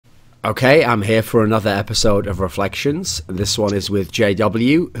Okay, I'm here for another episode of Reflections. This one is with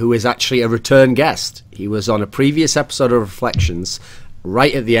JW, who is actually a return guest. He was on a previous episode of Reflections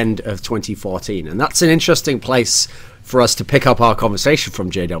right at the end of 2014. And that's an interesting place for us to pick up our conversation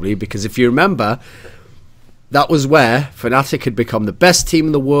from, JW, because if you remember, that was where FNATIC had become the best team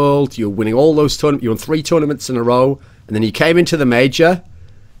in the world. You were winning all those tournaments. You won 3 tournaments in a row. And then you came into the major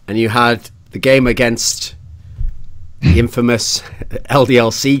and you had the game against the infamous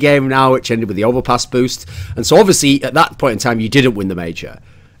LDLC game now, which ended with the overpass boost. And so obviously at that point in time, you didn't win the major.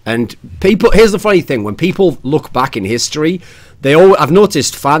 And people, here's the funny thing, when people look back in history, I've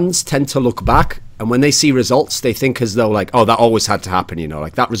noticed fans tend to look back, and when they see results, they think as though like, oh, that always had to happen, you know,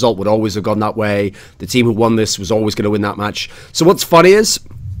 like that result would always have gone that way. The team who won this was always going to win that match. So what's funny is,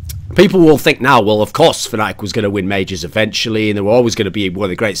 people will think now, well, of course, FNATIC was going to win majors eventually, and they were always going to be one of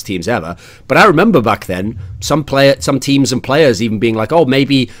the greatest teams ever. But I remember back then, some teams and players even being like, oh,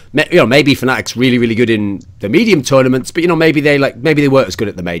 maybe FNATIC's really, really good in the medium tournaments, but you know, maybe they weren't as good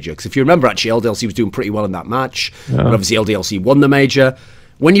at the major. Because if you remember, actually, LDLC was doing pretty well in that match, and obviously LDLC won the major.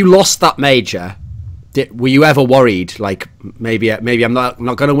 When you lost that major, were you ever worried, like maybe I'm not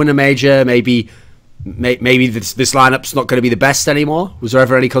going to win a major, maybe this lineup's not going to be the best anymore? Was there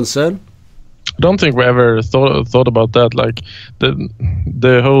ever any concern? I don't think we ever thought about that. Like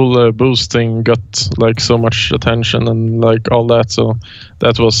the whole boost thing got like so much attention and like all that, so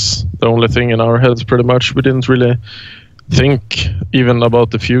that was the only thing in our heads pretty much. We didn't really think even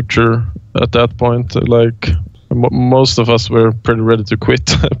about the future at that point. Like most of us were pretty ready to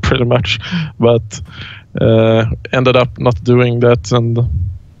quit pretty much, but ended up not doing that. And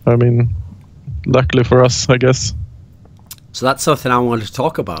I mean, luckily for us, I guess. So that's something I wanted to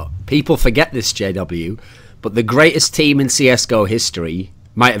talk about. People forget this, JW, but the greatest team in CSGO history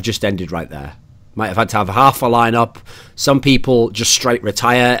might have just ended right there. Might have had to have half a lineup. Some people just straight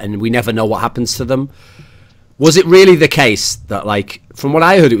retire and we never know what happens to them. Was it really the case that, like, from what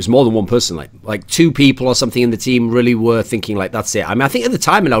I heard, it was more than one person, like 2 people or something in the team really were thinking like, that's it? I mean, I think at the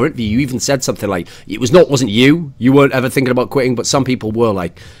time in our interview, you even said something like, wasn't you weren't ever thinking about quitting, but some people were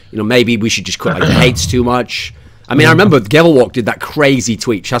like, you know, maybe we should just quit, like, the hate's too much. I mean, I remember Gelwalk did that crazy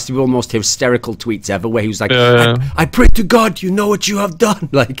tweet, which has to be one of the most hysterical tweets ever, where he was like, I pray to God, you know what you have done.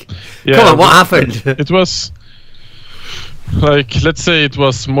 Like, come on, what happened? It was, like, let's say it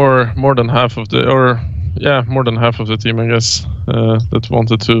was more than half of the, or yeah, more than half of the team, I guess, that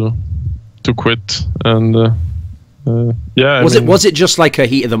wanted to quit. And yeah, was it just like a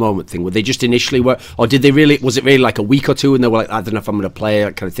heat of the moment thing? Were they just initially or did they really? Was it really like a week or two, and they were like, I don't know if I'm going to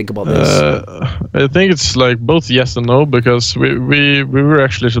play. Can I think about this? I think it's like both yes and no, because we were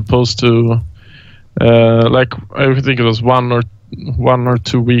actually supposed to, like, I think it was one or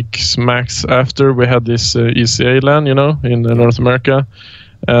 2 weeks max after we had this ECA LAN, you know, in North America,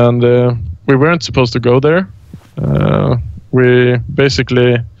 and we weren't supposed to go there. We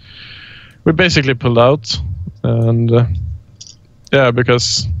basically pulled out, and yeah,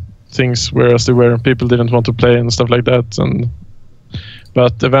 because things were as they were, people didn't want to play and stuff like that.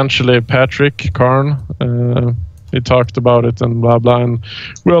 But eventually Patrick Karn, he talked about it and blah blah, and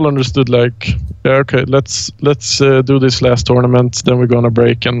we all understood, like, yeah, okay, let's do this last tournament, then we're gonna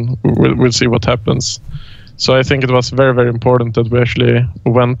break and we'll see what happens. So I think it was very, very important that we actually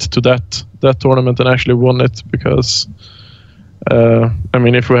went to that tournament and actually won it, because I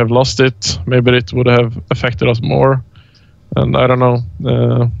mean, if we have lost it, maybe it would have affected us more, and I don't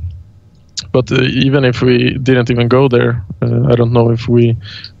know. But even if we didn't even go there, I don't know if we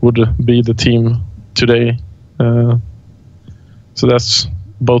would be the team today. So that's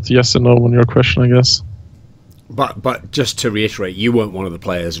both yes and no on your question, I guess. But just to reiterate, you weren't one of the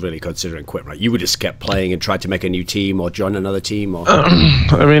players really considering quit, right? You would just kept playing and tried to make a new team or join another team, or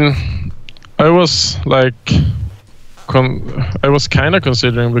I mean, I was like, I was kind of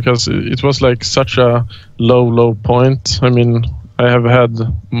considering, because it was like such a low point. I mean, I have had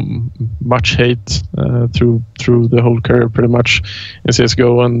much hate through the whole career pretty much in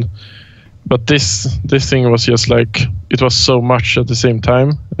CSGO, but this thing was just like, it was so much at the same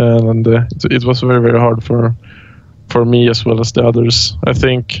time, and it was very, very hard for me as well as the others. I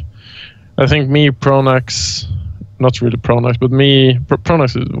think me, pronax, not really pronax, but me,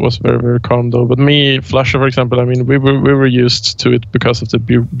 pronax was very, very calm though. But me, flusha, for example, I mean, we were used to it because of the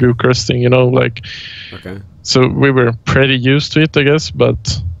Bucharest thing, you know, like. Okay. So we were pretty used to it, I guess.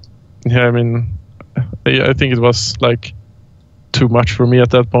 But yeah, I mean, I think it was like too much for me at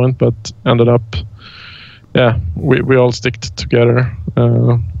that point. But ended up, yeah, we all sticked together.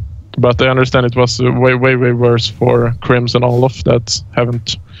 But I understand it was way worse for Crims and Olof that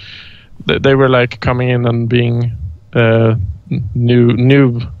haven't. They were like coming in and being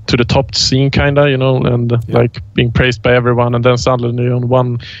new to the top scene, kinda, you know, and like being praised by everyone, and then suddenly on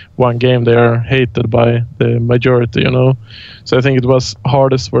one game they are hated by the majority, you know. So I think it was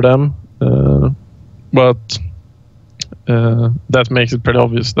hardest for them, but that makes it pretty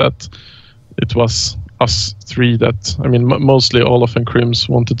obvious that it was us three that, I mean, mostly Olof and Crims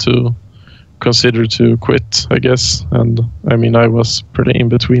wanted to consider to quit, I guess, and I mean, I was pretty in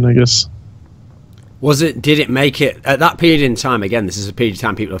between, I guess. Did it make it at that period in time? Again, this is a period of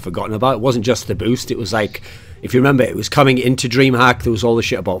time people have forgotten about. It wasn't just the boost. It was like, if you remember, it was coming into Dreamhack. There was all the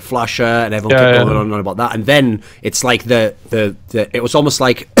shit about Flasher, and everyone kept going on and on about that. And then it's like it was almost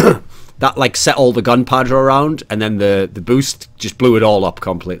like that, like, set all the gunpowder around, and then the boost just blew it all up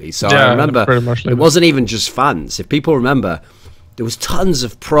completely. So I remember it wasn't even just fans. If people remember, there was tons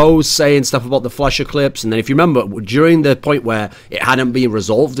of pros saying stuff about the Flasher clips, and then if you remember, during the point where it hadn't been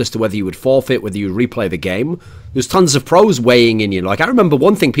resolved as to whether you would forfeit, whether you would replay the game, there's tons of pros weighing in. You know, like, I remember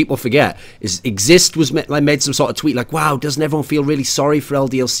one thing people forget is Exist was made some sort of tweet like, "Wow, doesn't everyone feel really sorry for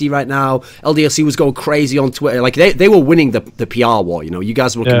LDLC right now?" LDLC was going crazy on Twitter, like they were winning the PR war. You know, you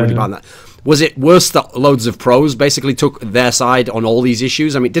guys were looking really bad on that. Was it worse that loads of pros basically took their side on all these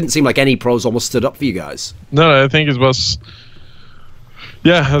issues? I mean, it didn't seem like any pros almost stood up for you guys. No, I think it was.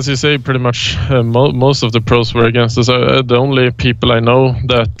 Yeah, as you say, pretty much most of the pros were against us. The only people I know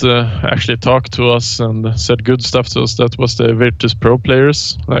that actually talked to us and said good stuff to us, that was the Virtus Pro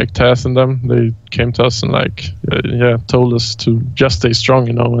players, like Taz and them. They came to us and like, told us to just stay strong,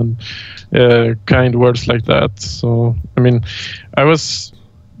 you know, and kind words like that. So, I mean, I was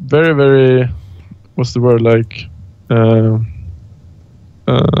very, very, what's the word, like,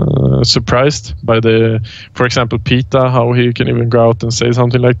 surprised by for example, Pita, how he can even go out and say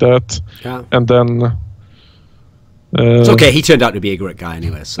something like that. Yeah. And then it's okay, he turned out to be a great guy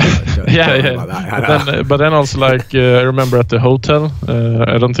anyway, so don't worry about that. But then also, like, I remember at the hotel,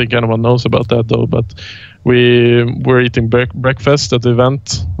 I don't think anyone knows about that though, but we were eating breakfast at the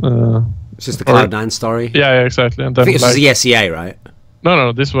event. It's just the Cloud9 story. Yeah, exactly. And then, I think it was the ESEA, right?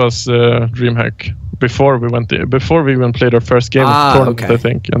 No, this was Dreamhack. Before we even played our first game of the tournament, I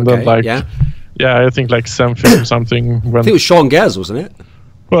think. And then, like, I think like Semfin or something. I think it was Sean Gers, wasn't it?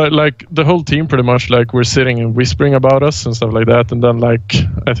 Well, like, the whole team pretty much, like, we're sitting and whispering about us and stuff like that. And then, like,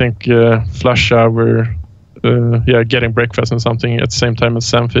 I think Flasha were getting breakfast and something at the same time as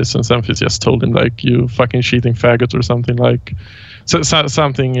Semfis, and Semfis just told him, like, "You fucking cheating faggot," or something, like,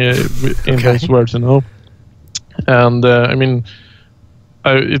 something in those words, you know. And I mean,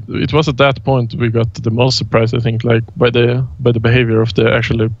 it was at that point we got the most surprise, I think, like, by the behavior of the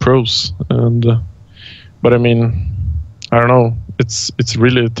actual pros. And but I mean, I don't know. It's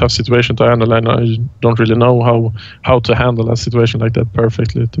really a tough situation to handle, and I don't really know how to handle a situation like that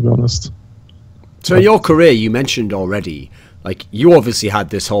perfectly, to be honest. So in your career, you mentioned already, like, you obviously had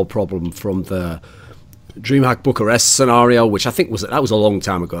this whole problem from the Dreamhack Bucharest scenario, which I think was a long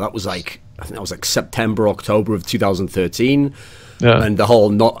time ago. That was like, I think that was like September, October of 2013. Yeah. And the whole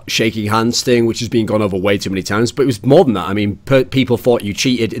not shaking hands thing, which has been gone over way too many times. But it was more than that. I mean, people thought you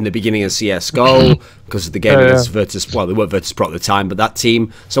cheated in the beginning of CSGO because of the game against Virtus. Well, they weren't Virtus Pro at the time, but that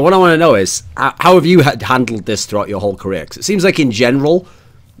team. So what I want to know is, how have you handled this throughout your whole career? Because it seems like in general,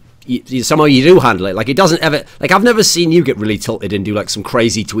 somehow you do handle it. Like, it doesn't ever, like, I've never seen you get really tilted and do like some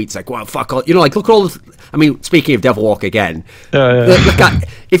crazy tweets like, "Well, fuck all," you know, like, look at all the, I mean, speaking of Devil Walk again, look at,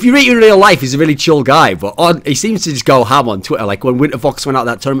 if you read in real life, he's a really chill guy, but he seems to just go ham on Twitter. Like, when Winterfox went out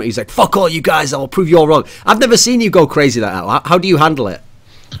that tournament, he's like, "Fuck all you guys, I'll prove you're wrong." I've never seen you go crazy like that. How do you handle it?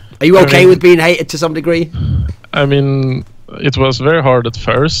 Are you okay with being hated to some degree? I mean, it was very hard at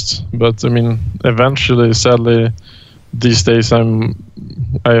first, but I mean, eventually, sadly, these days I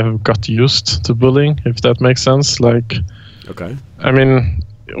have got used to bullying, if that makes sense. Like, okay, I mean,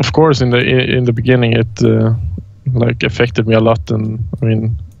 of course, in the beginning, it like affected me a lot, and I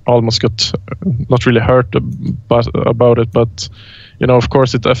mean, almost got not really hurt about it, but you know, of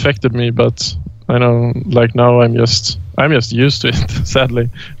course, it affected me. But I know, like, now I'm just used to it. Sadly,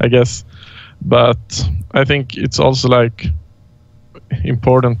 I guess. But I think it's also like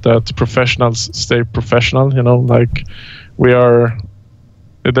important that professionals stay professional, you know, like,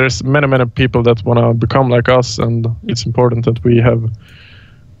 there's many people that want to become like us, and it's important that we have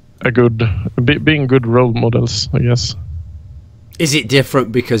being good role models, I guess. Is it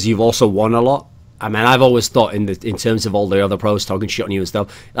different because you've also won a lot? I mean, I've always thought in terms of all the other pros talking shit on you and stuff,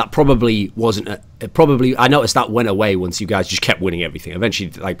 that probably wasn't I noticed that went away once you guys just kept winning everything.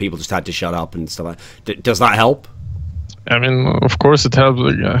 Eventually, like, people just had to shut up and stuff like that. Does that help? I mean, of course it helps.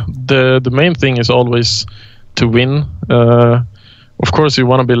 The main thing is always to win. Of course you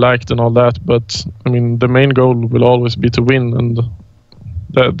want to be liked and all that, but I mean, the main goal will always be to win, and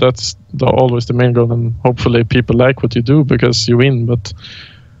that's always the main goal, and hopefully people like what you do because you win. But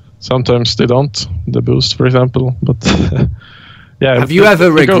sometimes they don't. The boost, for example. But yeah. Have you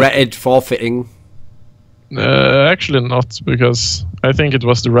ever regretted forfeiting? Actually not, because I think it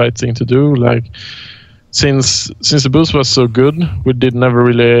was the right thing to do. Like, since the boost was so good, we did never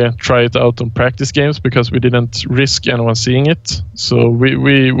really try it out on practice games because we didn't risk anyone seeing it. So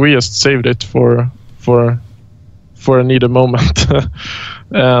we just saved it for a needed moment.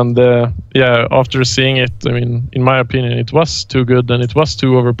 And yeah, after seeing it, I mean, in my opinion, it was too good and it was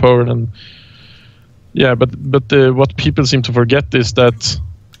too overpowered. And yeah, but what people seem to forget is that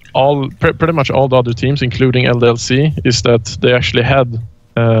pretty much all the other teams, including LDLC, is that they actually had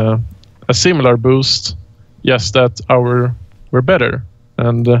a similar boost, yes, that our were better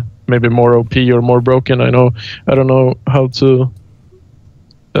and maybe more OP or more broken. I don't know how to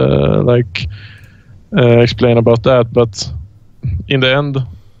explain about that, but in the end,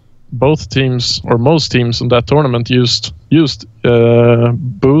 both teams or most teams in that tournament used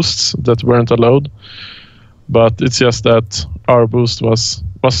boosts that weren't allowed. But it's just that our boost was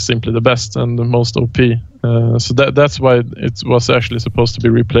simply the best and the most OP. So that's why it was actually supposed to be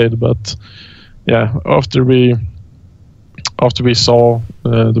replayed. But yeah, after we saw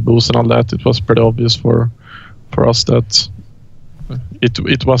the boost and all that, it was pretty obvious for us that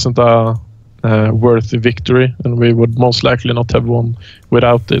it wasn't a worthy victory, and we would most likely not have won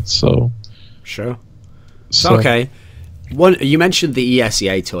without it. So sure. So okay. You mentioned the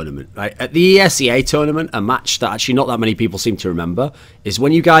ESEA tournament, right? At the ESEA tournament, a match that actually not that many people seem to remember is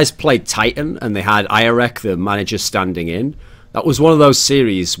when you guys played Titan and they had IREC, the manager, standing in. That was one of those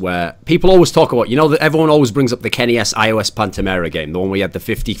series where people always talk about, you know, that everyone always brings up the Kenny S iOS Pantamera game, the one where you had the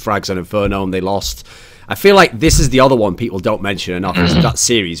 50 frags on Inferno and they lost. I feel like this is the other one people don't mention enough, is that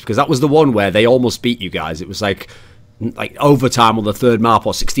series, because that was the one where they almost beat you guys. It was like overtime on the third map,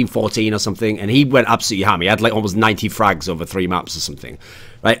 or 16-14 or something, and he went absolutely ham. He had like almost 90 frags over 3 maps or something,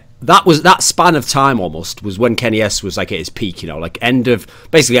 right? That span of time almost was when Kenny S was like at his peak, you know, like end of,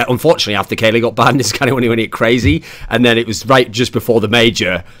 basically, unfortunately, after Kaylee got banned is kind of when he went crazy, and then it was right just before the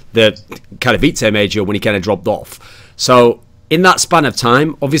major, the Katowice major, when he kind of dropped off. So in that span of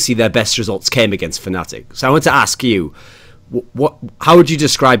time, obviously their best results came against FNATIC. So I want to ask you, how would you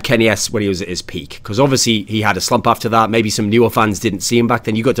describe Kenny S when he was at his peak? Because obviously he had a slump after that. Maybe some newer fans didn't see him back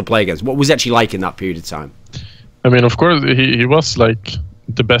then. You got to play against. What was he actually like in that period of time? I mean, of course, he was like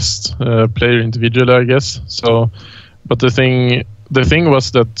the best player individually, I guess. So, but the thing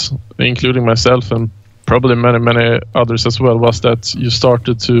was that, including myself and probably many others as well, was that you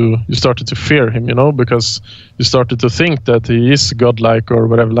started to fear him, you know, because you started to think that he is godlike or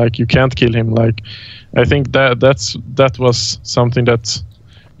whatever. Like, you can't kill him. Like, I think that was something that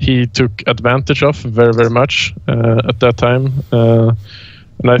he took advantage of very, very much at that time,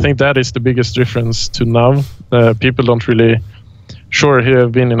 and I think that is the biggest difference to now. People don't really. Sure, he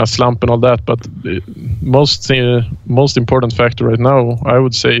have been in a slump and all that, but the most important factor right now, I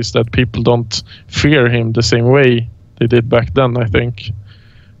would say, is that people don't fear him the same way they did back then, I think.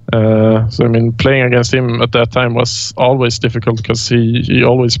 So, I mean, playing against him at that time was always difficult because he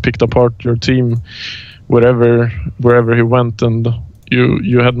always picked apart your team wherever he went, and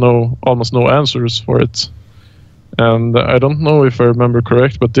you had almost no answers for it. And I don't know if I remember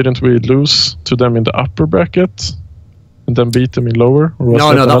correct, but didn't we lose to them in the upper bracket? And then beat them in lower? Or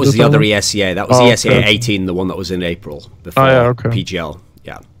no, that was the other ESEA. That was ESEA 18, the one that was in April before PGL.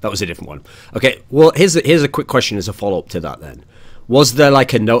 Yeah, that was a different one. Okay, well, here's a quick question as a follow-up to that then. Was there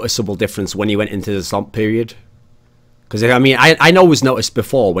like a noticeable difference when you went into the slump period? Because, I mean, I know it was noticed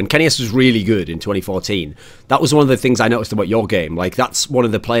before. When Kenny S was really good in 2014, that was one of the things I noticed about your game. Like, that's one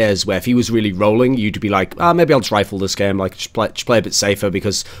of the players where if he was really rolling, you'd be like, maybe I'll just rifle this game, like, just play a bit safer,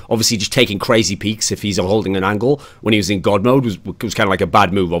 because obviously just taking crazy peaks if he's holding an angle when he was in God mode was kind of like a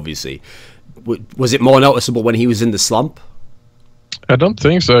bad move, obviously. Was it more noticeable when he was in the slump? I don't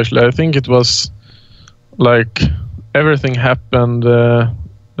think so, actually. I think it was, like, everything happened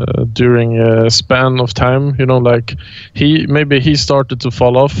during a span of time, you know, like he started to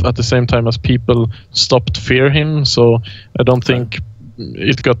fall off at the same time as people stopped fear him. So I don't think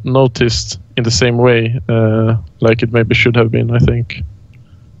it got noticed in the same way like it maybe should have been, I think.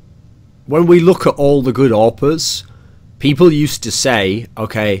 When we look at all the good AWPers, people used to say,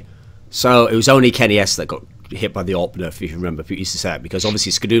 okay, so it was only Kenny S that got hit by the AWP nerf, if you remember. People used to say it because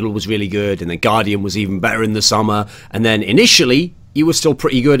obviously Skadoodle was really good, and then Guardian was even better in the summer, and then initially you were still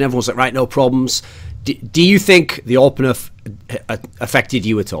pretty good and everyone's like, right, no problems. Do you think the AWP nerf affected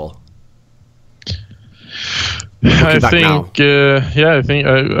you at all? I think,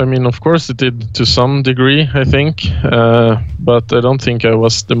 I mean, of course it did to some degree, I think, but I don't think I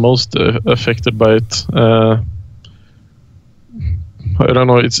was the most affected by it. I don't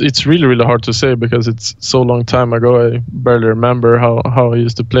know. It's really hard to say because it's so long time ago. I barely remember how I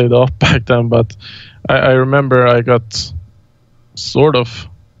used to play the op back then, but I remember I got sort of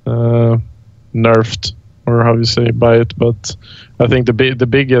nerfed, or how you say, by it. But I think the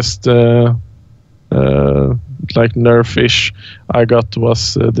biggest like nerf-ish I got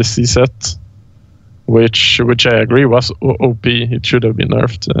was the C set, which I agree was OP. It should have been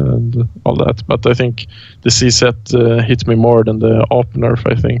nerfed and all that. But I think the C set hit me more than the op nerf,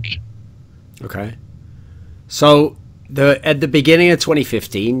 I think. Okay. So at the beginning of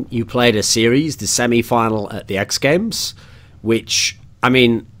 2015, you played a series, the semi-final at the X Games, which, I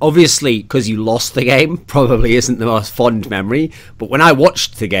mean, obviously, because you lost the game, probably isn't the most fond memory. But when I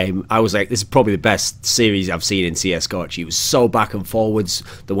watched the game, I was like, this is probably the best series I've seen in CSGO. It was so back and forwards.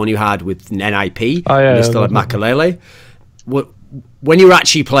 The one you had with NIP, and you still had Makalele. When you were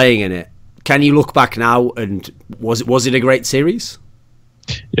actually playing in it, can you look back now and was it a great series?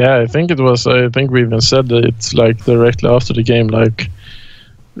 Yeah, I think it was. I think we even said that it's like directly after the game, like,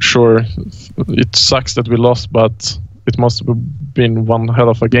 sure, it sucks that we lost, but it must have been one hell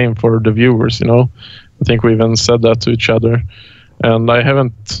of a game for the viewers, you know. I think we even said that to each other. And I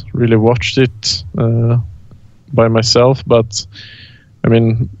haven't really watched it by myself, but I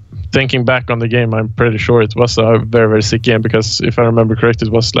mean, thinking back on the game, I'm pretty sure it was a very sick game, because if I remember correct,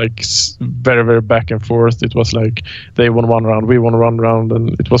 it was like very back and forth. It was like they won one round, we won one round,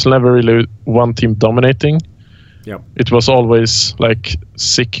 and it was never really one team dominating. Yeah, it was always like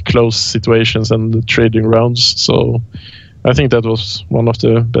sick close situations and trading rounds. So I think that was one of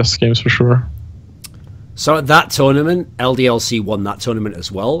the best games for sure. So at that tournament, LDLC won that tournament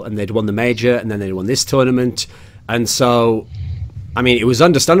as well, and they'd won the major, and then they'd won this tournament. And so, I mean, it was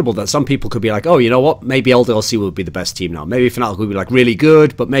understandable that some people could be like, oh, you know what, maybe LDLC will be the best team now. Maybe FNATIC will be like really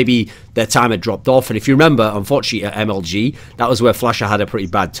good, but maybe their time had dropped off. And if you remember, unfortunately at MLG, that was where Flasher had a pretty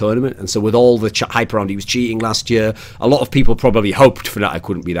bad tournament. And so with all the hype around he was cheating last year, a lot of people probably hoped FNATIC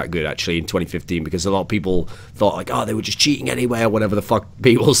wouldn't be that good actually in 2015, because a lot of people thought like, oh, they were just cheating anyway, or whatever the fuck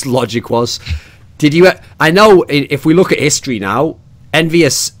people's logic was. Did you? I know if we look at history now,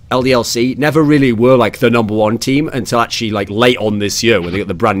 EnVyUs LDLC never really were like the #1 team until actually like late on this year when they got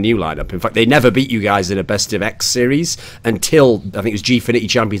the brand new lineup. In fact, they never beat you guys in a best of X series until I think it was Gfinity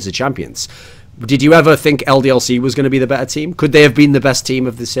Champions of Champions. Did you ever think LDLC was going to be the better team? Could they have been the best team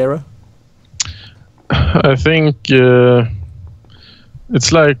of this era? I think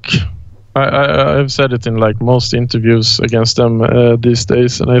it's like I've said it in like most interviews against them these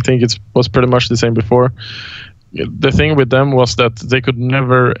days, and I think it was pretty much the same before. The thing with them was that they could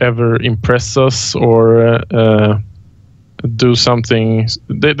never ever impress us or do something.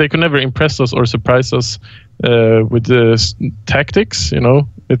 They could never impress us or surprise us with the tactics. You know,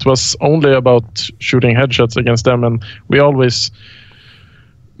 it was only about shooting headshots against them, and we always,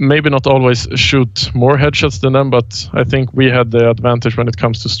 maybe not always, shoot more headshots than them, but I think we had the advantage when it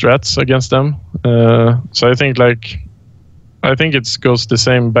comes to strats against them. So I think it goes the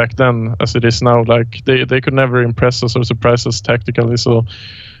same back then as it is now. Like they could never impress us or surprise us tactically. So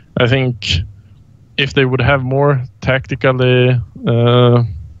I think if they would have more tactically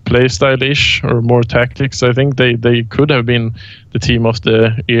playstyle-ish or more tactics, I think they could have been the team of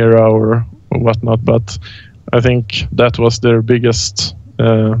the era or whatnot. But I think that was their biggest,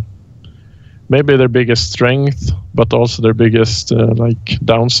 maybe their biggest strength, but also their biggest like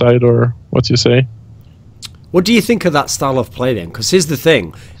downside, or what you say. What do you think of that style of play then? Because here's the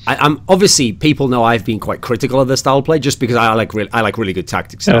thing: I'm obviously, people know I've been quite critical of the style of play just because I like really good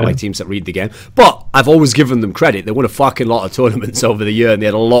tactics. And I like teams that read the game. But I've always given them credit. They won a fucking lot of tournaments over the year, and they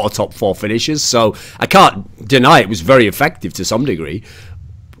had a lot of top 4 finishes. So I can't deny it was very effective to some degree.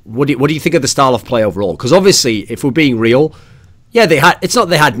 What do you think of the style of play overall? Because obviously, if we're being real, yeah, it's not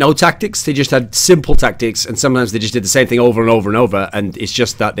they had no tactics, they just had simple tactics, and sometimes they just did the same thing over and over and over, and it's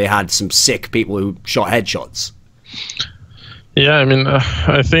just that they had some sick people who shot headshots. Yeah, I mean,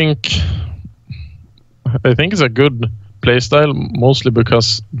 I think it's a good playstyle, mostly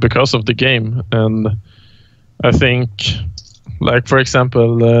because of the game. And I think, like, for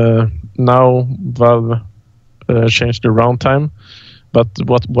example, now Valve changed the round time, but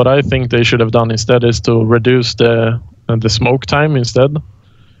what I think they should have done instead is to reduce the smoke time instead,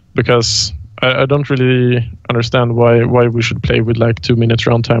 because I don't really understand why we should play with like 2 minutes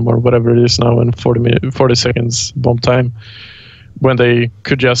round time or whatever it is now, and 40 seconds bomb time, when they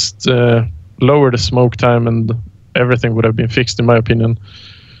could just lower the smoke time and everything would have been fixed, in my opinion.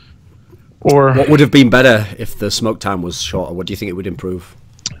 Or what would have been better if the smoke time was shorter? What do you think it would improve?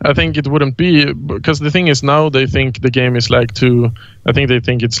 I think it wouldn't be, because the thing is now they think the game is like too. I think they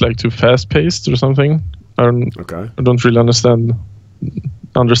think it's like too fast paced or something. Okay. I don't really understand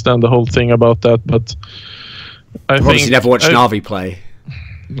the whole thing about that, but I think obviously never watched Na'Vi play.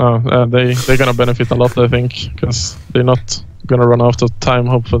 No, they're gonna benefit a lot, I think, because they're not gonna run out of time,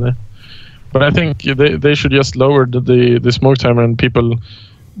 hopefully. But I think they should just lower the smoke timer, and people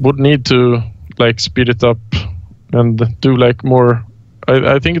would need to like speed it up and do like more.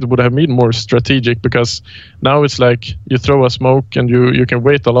 I think it would have been more strategic, because now it's like you throw a smoke and you can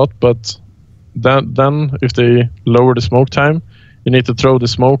wait a lot, but then if they lower the smoke time, you need to throw the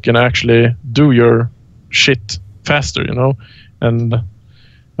smoke and actually do your shit faster, you know. And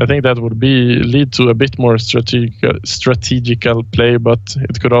I think that would lead to a bit more strategical play, but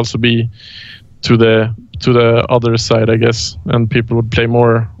it could also be to the other side, I guess, and people would play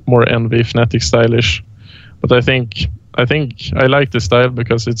more Envy FNATIC stylish. But I think I like the style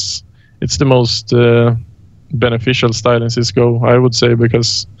because it's the most beneficial style in CS:GO, I would say,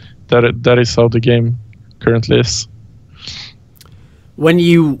 because that is how the game currently is. When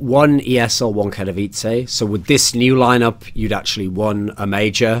you won ESL One Katowice, so with this new lineup, you'd actually won a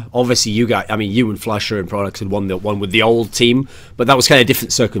major. Obviously, you and Flasher and pronax had won the one with the old team, but that was kind of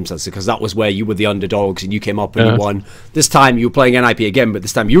different circumstances, because that was where you were the underdogs and you came up and you won. This time you were playing NIP again, but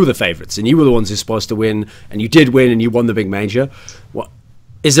this time you were the favourites and you were the ones who were supposed to win, and you did win and you won the big major. What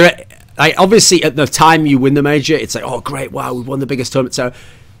is there? Obviously, at the time you win the major, it's like, oh great, wow, we won the biggest tournament. So,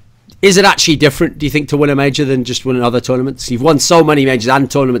 is it actually different, do you think, to win a major than just win other tournaments? You've won so many majors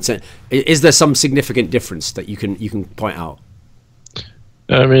and tournaments. Is there some significant difference that you can point out?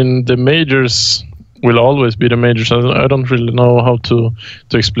 I mean, the majors will always be the majors. I don't really know how to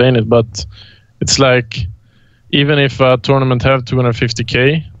explain it, but it's like, even if a tournament have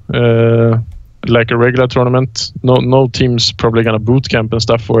 250k, like a regular tournament, no team's probably gonna boot camp and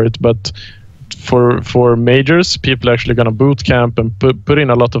stuff for it, but for majors, people are actually going to boot camp and put in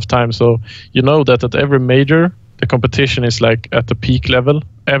a lot of time. So you know that at every major, the competition is like at the peak level.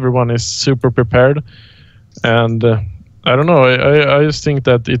 Everyone is super prepared. And I don't know, I just think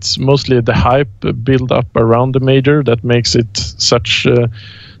that it's mostly the hype build up around the major that makes it such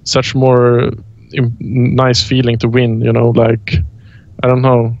more nice feeling to win, you know, like, I don't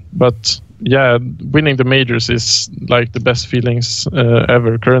know. But yeah, winning the majors is like the best feelings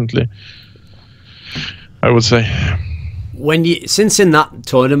ever currently, I would say. Since in that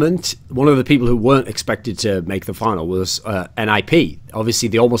tournament, one of the people who weren't expected to make the final was NIP. Obviously,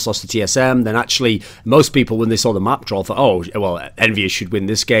 they almost lost to TSM. Then actually, most people, when they saw the map draw, thought, oh, well, EnVyUs should win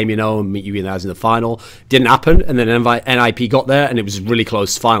this game, you know, and meet you guys in the final. Didn't happen, and then NIP got there, and it was a really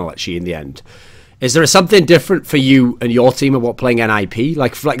close final, actually, in the end. Is there something different for you and your team about playing NIP?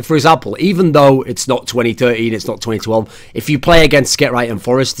 Like for example, even though it's not 2013, it's not 2012, if you play against Get-Right and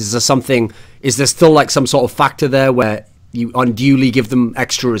Forest, is there still like some sort of factor there where you unduly give them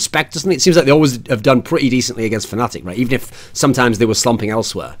extra respect or something? It seems like they always have done pretty decently against FNATIC, right? Even if sometimes they were slumping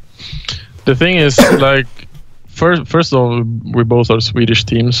elsewhere. The thing is, like, first of all, we both are Swedish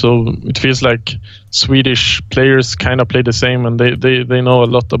teams, so it feels like Swedish players kind of play the same, and they know a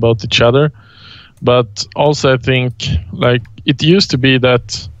lot about each other. But also, I think, like, it used to be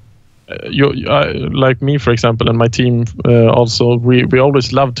that like me, for example, and my team also, we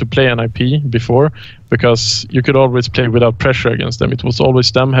always loved to play NIP before, because you could always play without pressure against them. It was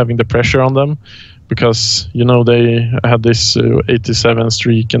always them having the pressure on them, because, you know, they had this 87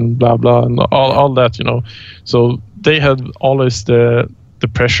 streak and blah blah and all that, you know. So they had always the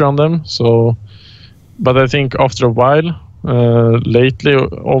pressure on them. So, but I think after a while, lately,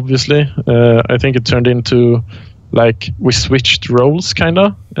 obviously, I think it turned into, like, we switched roles, kind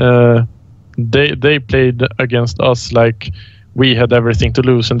of. They played against us like we had everything to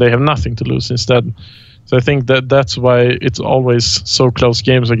lose, and they have nothing to lose instead. So I think that's why it's always so close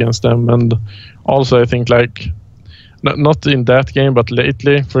games against them. And also, I think, like, not in that game, but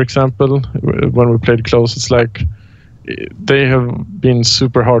lately, for example, when we played close, it's like they have been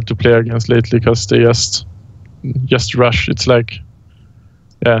super hard to play against lately, because they just rush. It's like,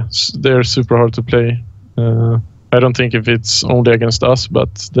 yeah, they're super hard to play. I don't think if it's only against us,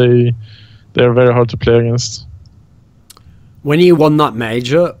 but they're very hard to play against. When you won that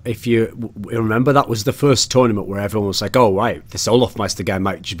major, if you remember, that was the first tournament where everyone was like, oh right, this olofmeister guy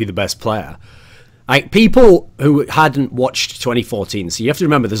might just be the best player. Like, people who hadn't watched 2014, so you have to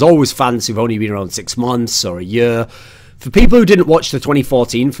remember, there's always fans who've only been around 6 months or a year. For people who didn't watch the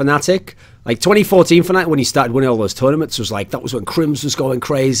 2014 FNATIC, like 2014 FNATIC, when he started winning all those tournaments, was like, that was when Crims was going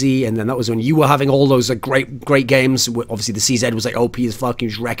crazy, and then that was when you were having all those like, great games. Obviously, the CZ was like OP as fuck. He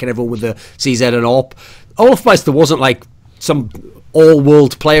was wrecking everyone with the CZ and AWP. olofmeister wasn't like some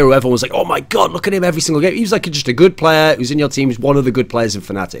all-world player who everyone was like, oh my god, look at him every single game. He was like just a good player. He was in your team. He was one of the good players in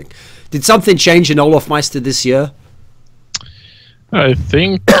FNATIC. Did something change in olofmeister this year? I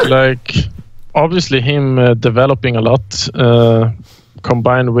think like obviously him developing a lot,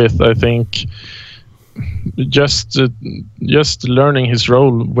 combined with I think just learning his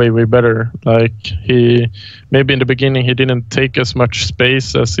role way better. Like he maybe in the beginning he didn't take as much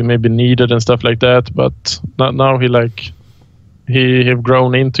space as he maybe needed and stuff like that, but now he have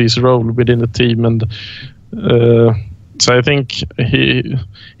grown into his role within the team, and so I think he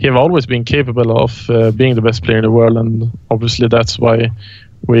have always been capable of being the best player in the world, and obviously that's why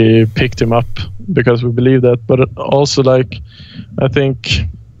we picked him up, because we believe that. But also, like, I think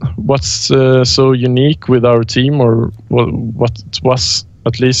what's so unique with our team, or what it was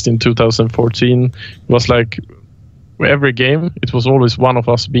at least in 2014, was like every game it was always one of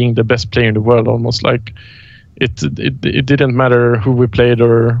us being the best player in the world, almost. Like it didn't matter who we played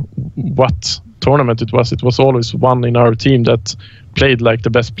or what tournament it was always one in our team that played like the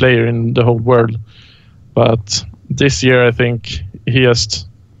best player in the whole world. But this year I think he has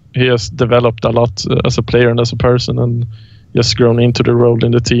developed a lot as a player and as a person, and just grown into the role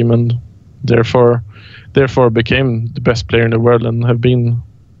in the team, and therefore became the best player in the world, and have been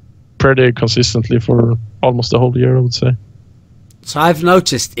pretty consistently for almost the whole year, I would say. So I've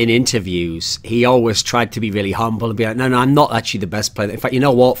noticed in interviews, he always tried to be really humble and be like, no, I'm not actually the best player. In fact, you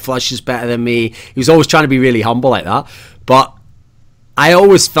know what? Flush is better than me. He was always trying to be really humble like that. But I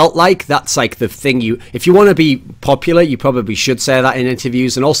always felt like that's like the thing if you want to be popular, you probably should say that in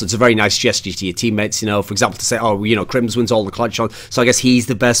interviews. And also it's a very nice gesture to your teammates, you know, for example, to say, oh, you know, Crims wins all the clutch on, so I guess he's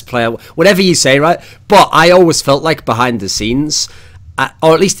the best player, whatever you say, right? But I always felt like behind the scenes,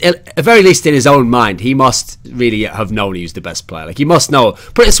 or at least, at the very least in his own mind, he must really have known he was the best player. Like, he must know.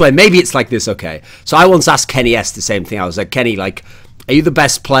 Put it this way, maybe it's like this, okay? So I once asked Kenny S the same thing. I was like, Kenny, like, are you the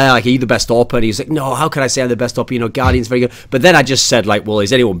best player? Like, are you the best AWP? And he was like, no, how can I say I'm the best AWP? You know, Guardian's very good. But then I just said, like, well,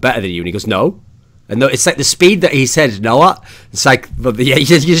 is anyone better than you? And he goes, no. And no, it's like the speed that he said no at. It's like, but yeah, you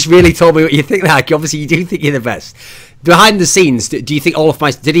just really told me what you think. Like, obviously, you do think you're the best. Behind the scenes, do you think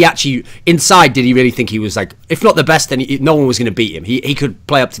olofmeister, did he actually, inside, did he really think he was like, if not the best, then no one was going to beat him? He could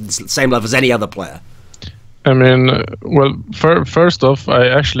play up to the same level as any other player. I mean, well, first off, I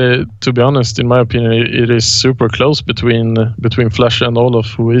actually, to be honest, in my opinion, it is super close between Flush and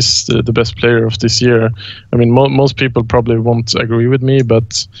Olof, who is the best player of this year. I mean, most people probably won't agree with me,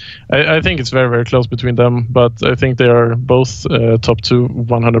 but I think it's very close between them. But I think they are both top two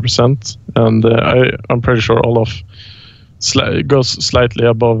 100%, and I'm pretty sure Olof goes slightly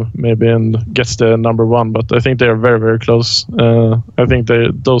above maybe and gets the number one, but I think they are very close. I think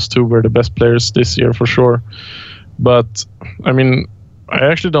those two were the best players this year for sure. But I mean, I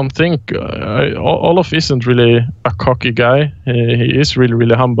actually don't think Olof isn't really a cocky guy. He is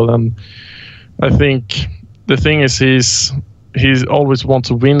really humble, and I think the thing is he's always want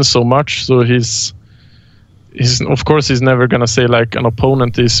to win so much, so he's of course he's never gonna say like an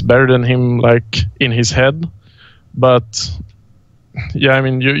opponent is better than him, like in his head. But yeah, I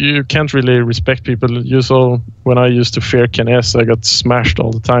mean, you can't really respect people. You saw when I used to fear Ken S, I got smashed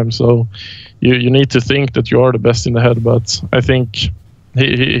all the time. So you need to think that you are the best in the head. But I think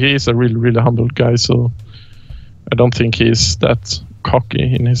he is a really humble guy. So I don't think he's that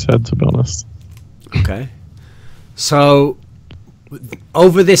cocky in his head, to be honest. Okay. So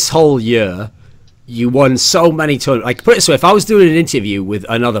over this whole year, you won so many tournaments. Like, put it this way, if I was doing an interview with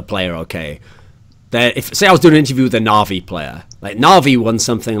another player, okay, say I was doing an interview with a Na'Vi player, like Na'Vi won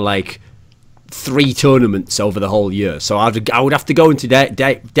something like 3 tournaments over the whole year, so I would have to go into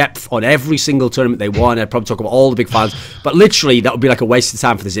depth on every single tournament they won. I'd probably talk about all the big finals, but literally that would be like a waste of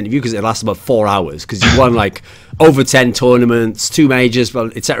time for this interview, because it lasts about 4 hours, because you won like over 10 tournaments, 2 majors,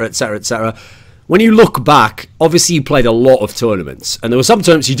 etc. When you look back, obviously you played a lot of tournaments, and there were some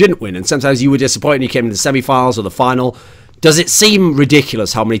tournaments you didn't win, and sometimes you were disappointed and you came in the semi-finals or the final. Does it seem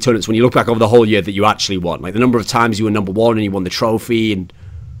ridiculous how many tournaments, when you look back over the whole year, that you actually won? Like the number of times you were number one and you won the trophy? And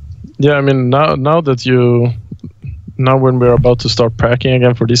yeah, I mean, now when we're about to start packing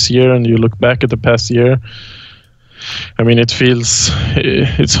again for this year, and you look back at the past year, I mean,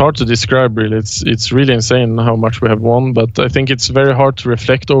 it's hard to describe really. It's really insane how much we have won, but I think it's very hard to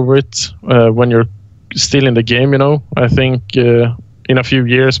reflect over it when you're still in the game, you know. I think in a few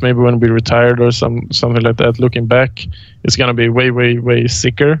years, maybe when we retired or something like that, looking back, it's going to be way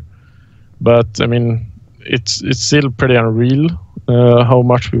sicker. But I mean, it's still pretty unreal how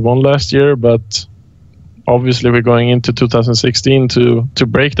much we won last year, but obviously we're going into 2016 to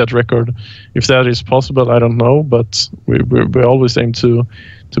break that record. If that is possible, I don't know, but we always aim to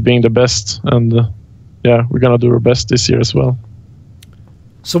being the best, and yeah, we're gonna do our best this year as well.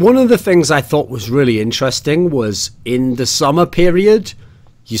 So one of the things I thought was really interesting was in the summer period,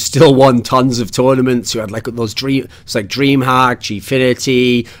 you still won tons of tournaments. You had like those it's like Dreamhack,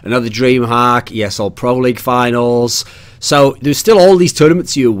 Gfinity, another Dreamhack, ESL Pro League finals. So there's still all these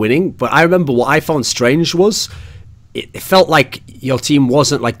tournaments you were winning. But I remember what I found strange was it felt like your team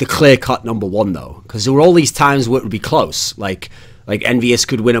wasn't like the clear-cut #1 though, because there were all these times where it would be close. Like EnVyUs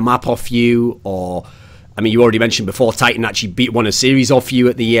could win a map off you, or I mean, you already mentioned before, Titan actually won a series off you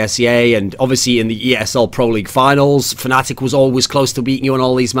at the ESEA, and obviously in the ESL Pro League finals, FNATIC was always close to beating you on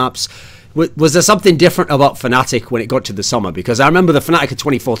all these maps. Was there something different about FNATIC when it got to the summer? Because I remember the FNATIC of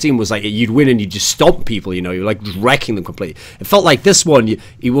 2014 was like you'd win and you'd just stomp people, you know, you're like wrecking them completely. It felt like this one,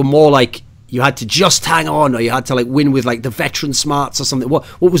 you were more like you had to just hang on, or you had to like win with like the veteran smarts or something. What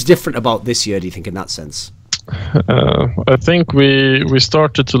was different about this year, do you think, in that sense? I think we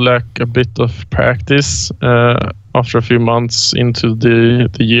started to lack a bit of practice after a few months into the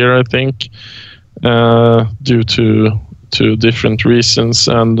year, I think, due to different reasons,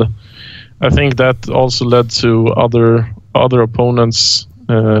 and I think that also led to other opponents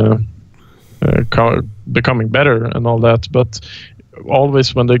becoming better and all that. But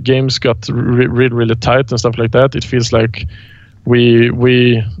always when the games got really tight and stuff like that, it feels like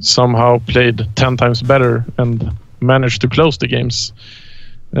we somehow played 10 times better and managed to close the games.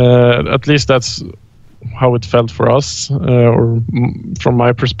 At least that's how it felt for us, or from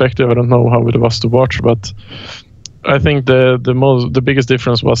my perspective. I don't know how it was to watch, but I think the biggest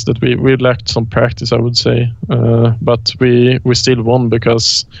difference was that we lacked some practice, I would say. But we still won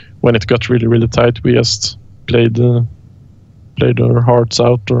because when it got really tight, we just played our hearts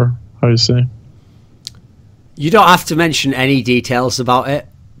out, or how you say. You don't have to mention any details about it,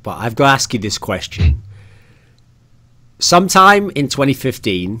 but I've got to ask you this question. Sometime in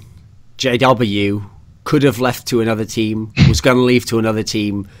 2015, JW could have left to another team, was going to leave to another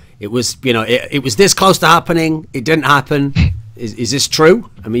team. It was, you know, it was this close to happening. It didn't happen. Is this true?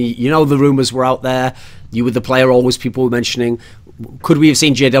 I mean, you know, the rumors were out there. You were the player always people were mentioning. Could we have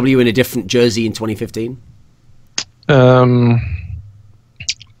seen JW in a different jersey in 2015?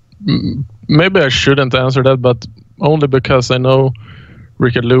 Maybe I shouldn't answer that, but only because I know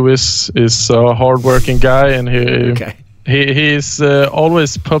Rickard Lewis is a hardworking guy, and he's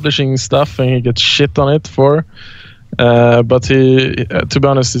always publishing stuff, and he gets shit on it for. But he, to be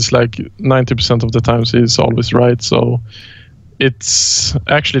honest, it's like 90% of the times he's always right. So it's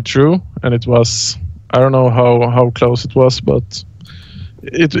actually true, and it was. I don't know how close it was, but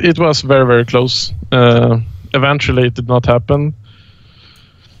it was very close. Eventually, it did not happen.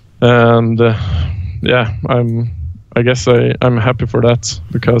 And yeah, I guess I'm happy for that,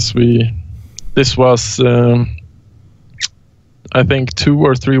 because this was I think 2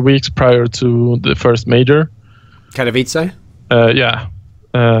 or 3 weeks prior to the first major. Katowice? Yeah.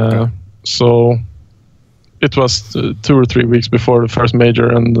 Okay. So it was 2 or 3 weeks before the first major,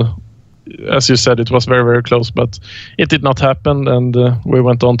 and as you said, it was very close, but it did not happen, and we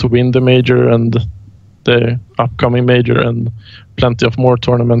went on to win the major and the upcoming major and plenty of more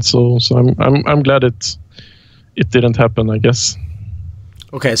tournaments. So I'm glad it didn't happen, I guess.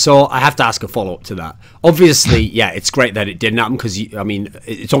 Okay, so I have to ask a follow-up to that. Obviously, yeah, it's great that it didn't happen, because I mean,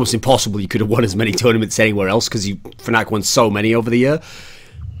 it's almost impossible you could have won as many tournaments anywhere else, because FNATIC won so many over the year.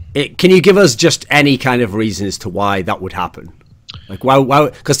 Can you give us just any kind of reason as to why that would happen? Like, why?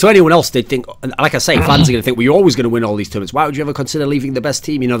 Because to anyone else, they'd think, like I say, fans are going to think, well, you're always going to win all these tournaments. Why would you ever consider leaving the best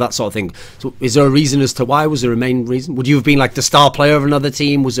team? You know, that sort of thing. So is there a reason as to why? Was there a main reason? Would you have been like the star player of another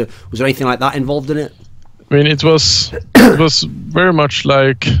team? Was there anything like that involved in it? I mean, it was very much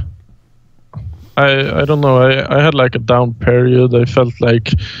like, I don't know, I had like a down period. I felt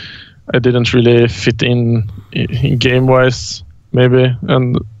like I didn't really fit in game-wise, maybe.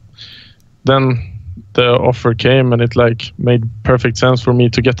 And then the offer came, and it like made perfect sense for me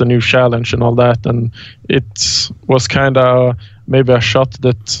to get a new challenge and all that. And it was kind of maybe a shot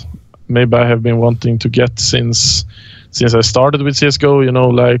that maybe I have been wanting to get since I started with CSGO, you know,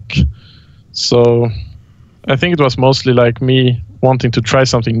 like, so I think it was mostly like me wanting to try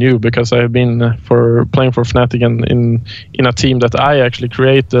something new, because I have been playing for FNATIC in a team that I actually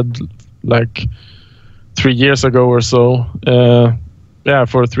created like 3 years ago or so. Yeah,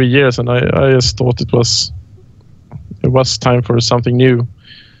 for 3 years, and I just thought it was time for something new.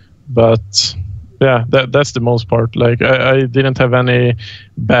 But yeah, that's the most part. Like I didn't have any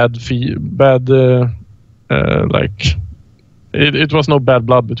bad like it was no bad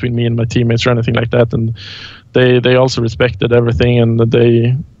blood between me and my teammates or anything like that, and they also respected everything, and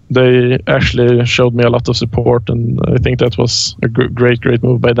they actually showed me a lot of support, and I think that was a great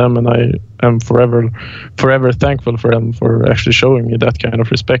move by them, and I am forever thankful for them for actually showing me that kind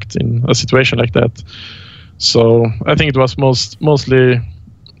of respect in a situation like that. So I think it was mostly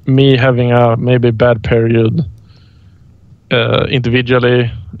me having a maybe bad period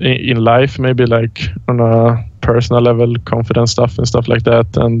individually in life, maybe like on a personal level, confidence stuff and stuff like that,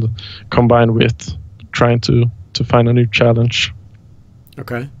 and combined with trying to find a new challenge.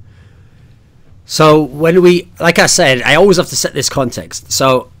 Okay. So when like I said, I always have to set this context.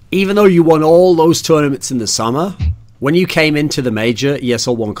 So even though you won all those tournaments in the summer, when you came into the major,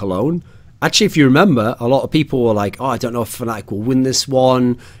 ESL One Cologne, actually, if you remember, a lot of people were like, oh, I don't know if FNATIC will win this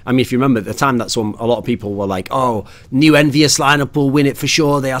one. I mean, if you remember at the time, that's when a lot of people were like, oh, new EnVyUs lineup will win it for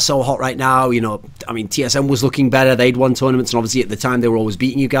sure. They are so hot right now. You know, I mean, TSM was looking better. They'd won tournaments, and obviously at the time they were always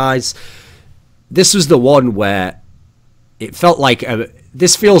beating you guys. This was the one where it felt like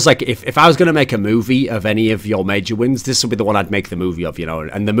this feels like if I was going to make a movie of any of your major wins, this would be the one I'd make the movie of, you know.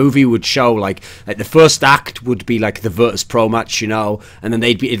 And the movie would show like the first act would be like the Virtus Pro match, you know, and then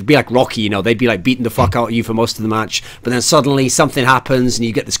it'd be like Rocky, you know, they'd be like beating the fuck out of you for most of the match, but then suddenly something happens and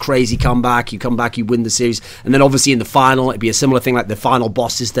you get this crazy comeback, you come back, you win the series, and then obviously in the final it'd be a similar thing, like the final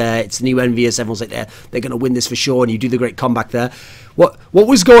boss is there, it's the new EnVyUs, everyone's like they're going to win this for sure, and you do the great comeback there. What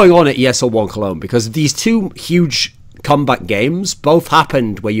was going on at ESL One Cologne? Because these two huge comeback games both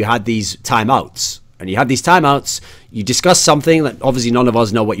happened where you had these timeouts, and you discuss something that obviously none of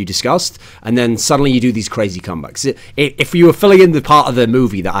us know what you discussed, and then suddenly you do these crazy comebacks. If you were filling in the part of the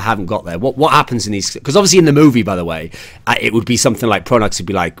movie that I haven't got there, what happens in these? Because obviously in the movie, by the way, it would be something like pronax would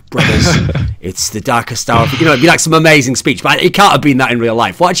be like, brothers, it's the darkest hour, you know, it'd be like some amazing speech, but it can't have been that in real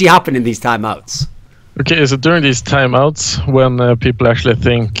life. What actually happened in these timeouts? Okay, so during these timeouts, when people actually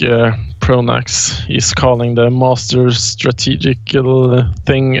think pronax is calling the most strategical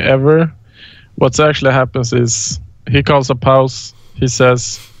thing ever, what actually happens is he calls a pause. He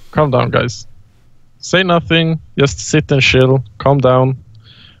says, calm down, guys. Say nothing, just sit and chill, calm down.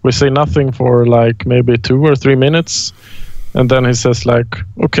 We say nothing for like maybe 2 or 3 minutes, and then he says like,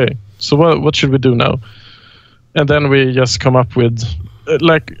 okay, so what should we do now? And then we just come up with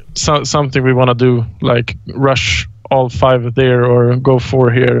like something we want to do, like rush all 5 there or go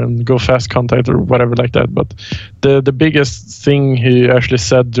 4 here and go fast contact or whatever like that. But the biggest thing he actually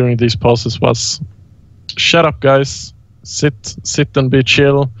said during these pauses was, shut up, guys, sit and be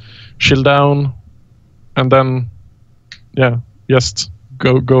chill down, and then just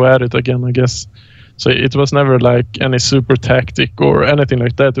go at it again, I guess. So it was never like any super tactic or anything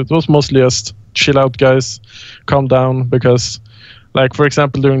like that. It was mostly just chill out, guys, calm down, because like, for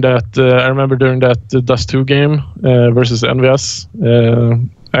example, during that, I remember during that Dust 2 game versus EnVyUs,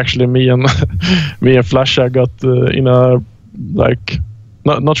 actually me and Flasha got in a, like,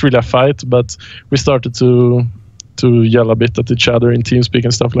 not really a fight, but we started to yell a bit at each other in TeamSpeak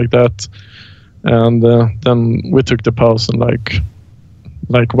and stuff like that. And then we took the pause and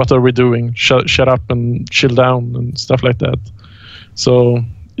like, what are we doing? Shut up and chill down and stuff like that. So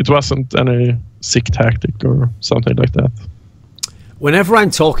it wasn't any sick tactic or something like that. Whenever I'm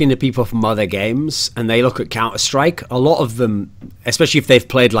talking to people from other games and they look at Counter-Strike, a lot of them, especially if they've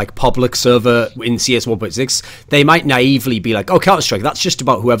played like public server in CS 1.6, they might naively be like, oh, Counter-Strike, that's just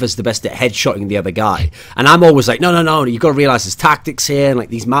about whoever's the best at headshotting the other guy. And I'm always like, no, you've got to realize there's tactics here, and like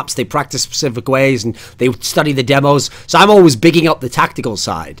these maps, they practice specific ways and they study the demos. So I'm always bigging up the tactical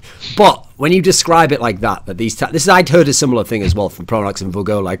side. But when you describe it like that I'd heard a similar thing as well from pronax and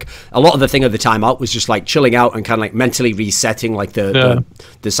Vugo. Like a lot of the thing of the timeout was just like chilling out and kind of like mentally resetting like the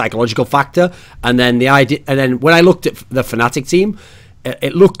psychological factor. And then the idea, and then when I looked at the FNATIC team,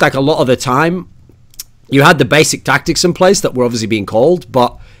 it looked like a lot of the time you had the basic tactics in place that were obviously being called,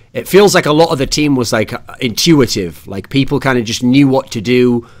 but it feels like a lot of the team was like intuitive. Like people kind of just knew what to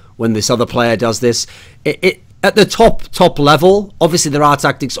do when this other player does this. At the top level, obviously there are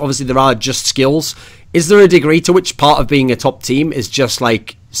tactics, obviously there are just skills. Is there a degree to which part of being a top team is just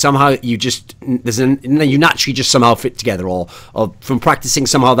like somehow you naturally just somehow fit together, or from practicing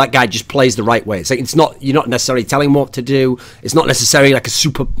somehow that guy just plays the right way? It's like you're not necessarily telling him what to do. It's not necessarily like a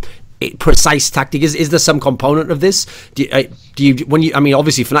super precise tactic. Is there some component of this? I mean,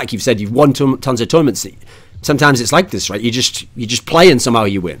 obviously FNATIC, you've said you've won tons of tournaments. Sometimes it's like this, right? You just play and somehow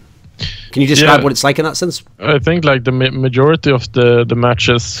you win. Can you describe what it's like in that sense? I think like the majority of the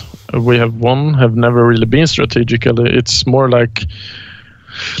matches we have won have never really been strategical. It's more like,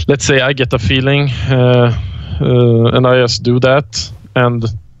 let's say I get a feeling and I just do that, and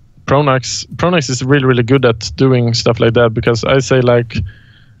Pronax is really good at doing stuff like that, because I say, like,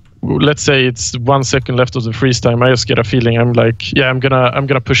 let's say it's 1 second left of the freeze time, I just get a feeling, I'm like, yeah, I'm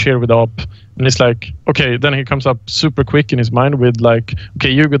gonna push here with the op, and it's like, okay, then he comes up super quick in his mind with like,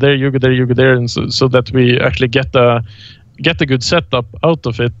 okay, you go there, you go there, you go there, and so that we actually get a good setup out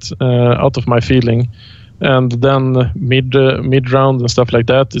of it, out of my feeling. And then mid round and stuff like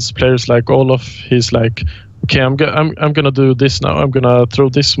that, it's players like Olof. He's like, okay, I'm gonna do this now. I'm gonna throw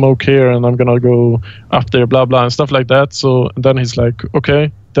this smoke here, and I'm gonna go up there, blah blah, and stuff like that. So then he's like,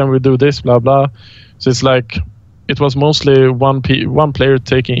 okay, then we do this, blah blah. So it's like, it was mostly one player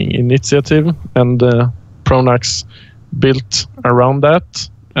taking initiative, and Pronax built around that.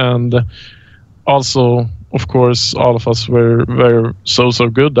 And also, of course, all of us were so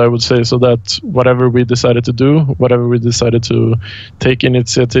good, I would say, so that whatever we decided to do, whatever we decided to take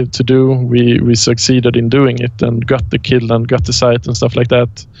initiative to do, we succeeded in doing it and got the kill and got the site and stuff like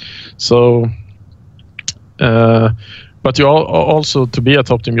that. So, but you also, to be a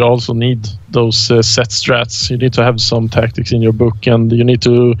top team, you also need those set strats. You need to have some tactics in your book, and you need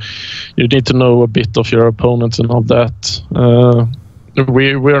to know a bit of your opponents and all that.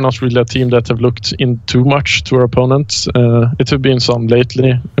 We are not really a team that have looked in too much to our opponents. It have been some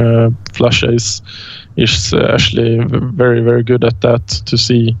lately. Flush is actually very good at that, to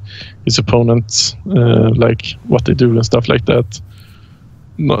see his opponents, like what they do and stuff like that.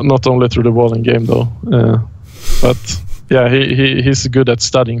 Not only through the wall in game though, but yeah, he's good at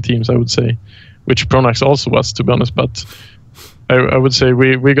studying teams, I would say, which Pronax also was, to be honest. But I would say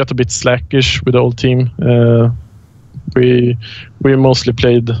we got a bit slackish with the old team. We mostly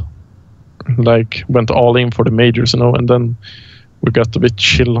played, like, went all in for the majors, and then we got a bit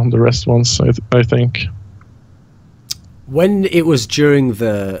chill on the rest ones, I think. When it was during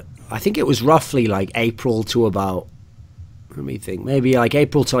I think it was roughly like April to about, let me think, maybe like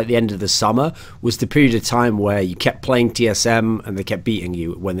April to like the end of the summer, was the period of time where you kept playing TSM and they kept beating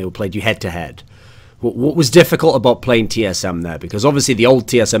you when they played you head to head. What was difficult about playing TSM there? Because obviously the old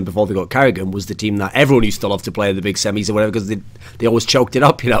TSM before they got Carrigan was the team that everyone used to love to play in the big semis or whatever, because they always choked it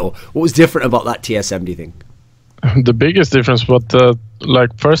up, What was different about that TSM, do you think? The biggest difference was,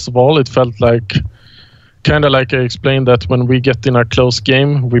 like, first of all, it felt like, kind of like I explained, that when we get in a close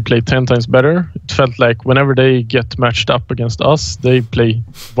game, we play 10 times better. It felt like whenever they get matched up against us, they play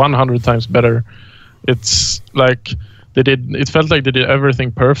 100 times better. It's like... It felt like they did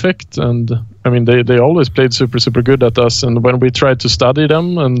everything perfect, and I mean they always played super good at us. And when we tried to study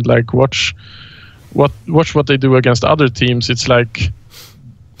them and like watch what they do against other teams, it's like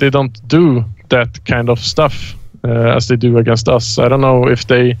they don't do that kind of stuff as they do against us. I don't know if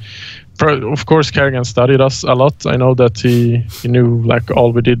they, of course, Kerrigan studied us a lot. I know that he knew like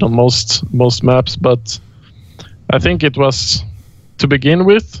all we did on most maps, but I think it was, to begin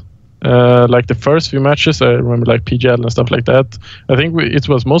with, like the first few matches, I remember like PGL and stuff like that, I think it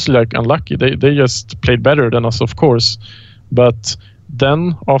was mostly like unlucky. They just played better than us, of course. But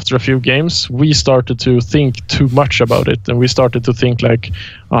then after a few games, we started to think too much about it, and we started to think like,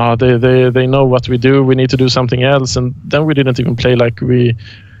 they know what we do, we need to do something else. And then we didn't even play like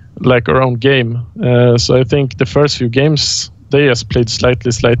our own game. So I think the first few games, they just played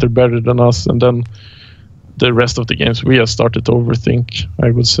slightly better than us, and then the rest of the games we just started to overthink, I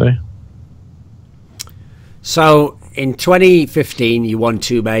would say. So in 2015, you won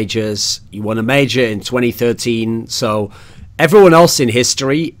 2 majors. You won a major in 2013. So everyone else in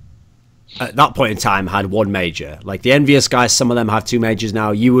history at that point in time had 1 major. Like the EnVyUs guys, some of them have 2 majors now.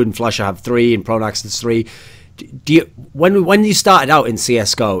 You and Flusher have 3, and Pronax has 3. When you started out in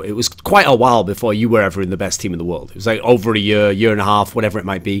CSGO, it was quite a while before you were ever in the best team in the world. It was like over a year and a half, whatever it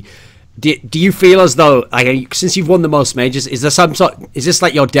might be. Do you feel as though, like, since you've won the most majors, is this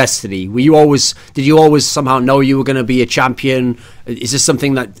like your destiny? Did you always somehow know you were going to be a champion? Is this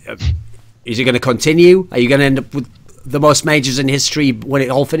something that is it going to continue? Are you going to end up with the most majors in history when it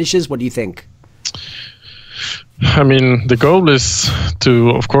all finishes? What do you think? I mean, the goal is to,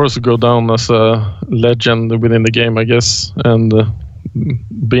 of course, go down as a legend within the game, I guess, and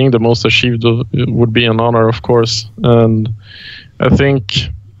being the most achieved would be an honor, of course. And I think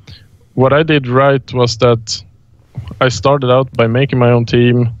what I did right was that I started out by making my own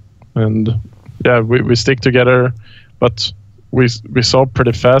team, and yeah, we stick together, but we saw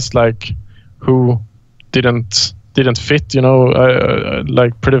pretty fast like who didn't fit,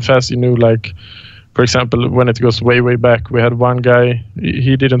 like pretty fast, like, for example, when it goes way back, we had one guy,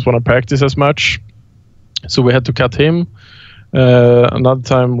 he didn't want to practice as much, so we had to cut him. Another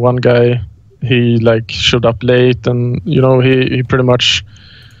time, one guy, he like showed up late, and he pretty much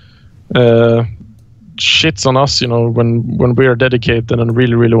shits on us, you know, when we are dedicated and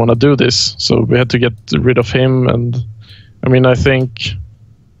really want to do this. So we had to get rid of him. And I mean, I think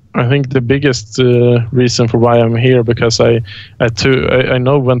the biggest reason for why I'm here, because I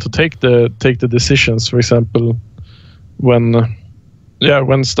know when to take the decisions. For example,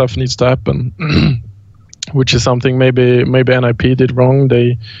 when stuff needs to happen, which is something maybe NIP did wrong.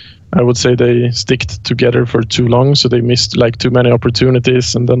 I would say they sticked together for too long, so they missed like too many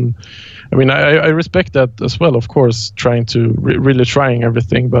opportunities. And then, I mean, I respect that as well, of course, trying to really trying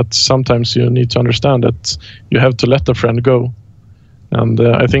everything, but sometimes you need to understand that you have to let a friend go. And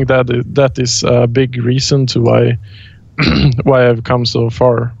I think that is a big reason to why I've come so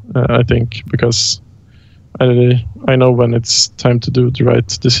far. I think because I know when it's time to do the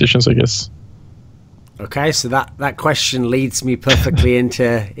right decisions, I guess. Okay, so that question leads me perfectly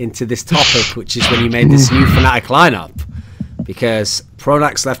into this topic, which is when you made this new FNATIC lineup, because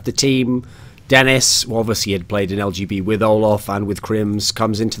pronax left the team. Dennis, well, obviously had played in LGB with Olof and with Crims,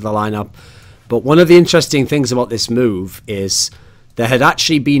 comes into the lineup. But one of the interesting things about this move is there had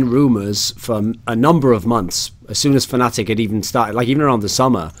actually been rumours for a number of months, as soon as FNATIC had even started, like even around the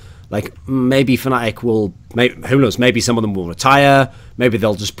summer, like maybe FNATIC will, who knows, maybe some of them will retire, maybe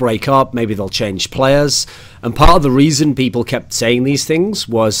they'll just break up, maybe they'll change players. And part of the reason people kept saying these things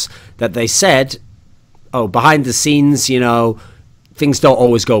was that they said, oh, behind the scenes, you know, things don't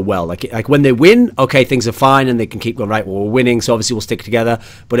always go well. Like when they win, okay, things are fine and they can keep going, right, well, we're winning, so obviously we'll stick together.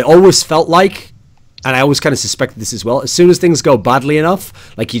 But it always felt like, and I always kind of suspected this as well, as soon as things go badly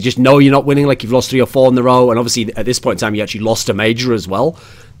enough, like you just know you're not winning, like you've lost 3 or 4 in a row, and obviously at this point in time you actually lost a major as well,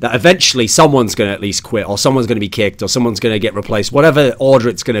 that eventually someone's going to at least quit, or someone's going to be kicked, or someone's going to get replaced, whatever order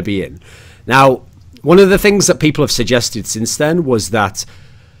it's going to be in. Now, one of the things that people have suggested since then was that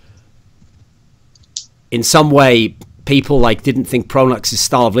in some way people like didn't think pronax's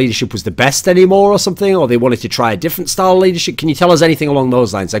style of leadership was the best anymore or something, or they wanted to try a different style of leadership. Can you tell us anything along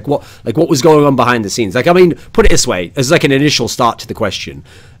those lines? Like what was going on behind the scenes? Like, I mean, put it this way, as like an initial start to the question,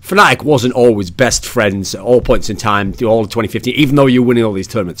 FNATIC wasn't always best friends at all points in time through all of 2015, even though you were winning all these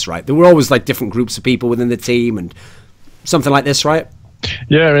tournaments, right? There were always like different groups of people within the team and something like this, right?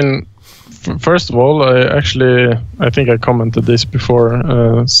 Yeah, I mean, first of all, I think I commented this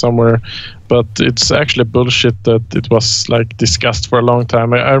before somewhere, but it's actually bullshit that it was like discussed for a long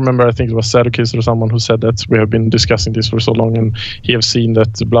time. I remember, I think it was Sadokis or someone who said that we have been discussing this for so long, and he have seen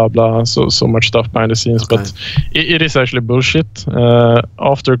that blah blah, so much stuff behind the scenes. Okay. But it is actually bullshit.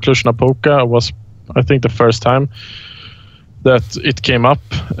 After Cluj-Napoca was, I think, the first time that it came up,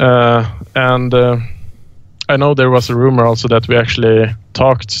 and I know there was a rumor also that we actually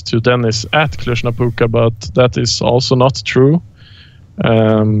talked to Dennis at Cluj-Napoca, but that is also not true.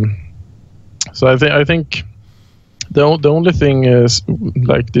 So I think the only thing is,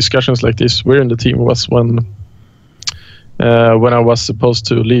 like, discussions like this we're in the team was when I was supposed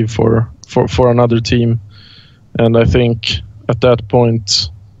to leave for another team, and I think at that point,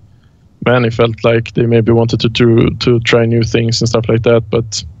 man, it felt like they maybe wanted to try new things and stuff like that.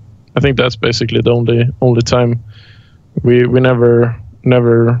 But I think that's basically the only time we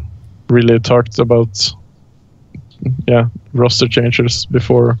never really talked about roster changes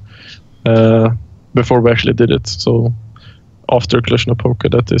before we actually did it. So after Cluj-Napoca,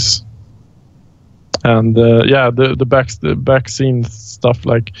 that is. And the back scene stuff,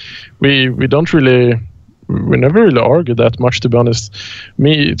 like we never really argued that much, to be honest.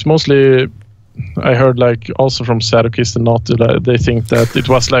 It's mostly, I heard, like, also from Sadokis and not, they think that it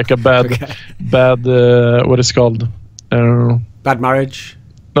was like a bad okay. bad what is it called, bad marriage.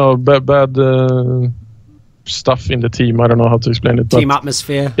 No, bad stuff in the team. I don't know how to explain it. Team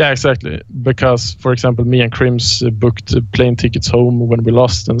atmosphere. Yeah, exactly. Because, for example, me and Crims booked plane tickets home when we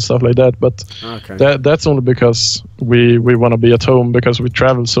lost and stuff like that. But okay. That's only because we want to be at home, because we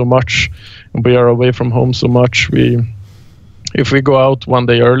travel so much and we are away from home so much. If we go out one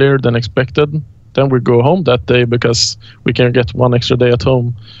day earlier than expected, then we go home that day because we can get one extra day at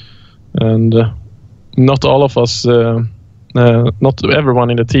home. And not all of us, not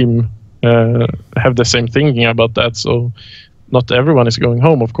everyone in the team have the same thinking about that. So not everyone is going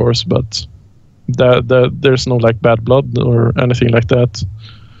home, of course, but there's no like bad blood or anything like that.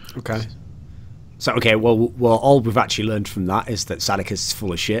 Okay. So, okay, well, all we've actually learned from that is that Sadokis is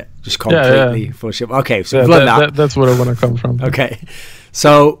full of shit. Just completely full of shit. Okay, so we've learned that. That's where I want to come from. Okay.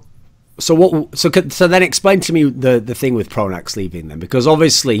 So So what? So then explain to me the thing with Pronax leaving then, because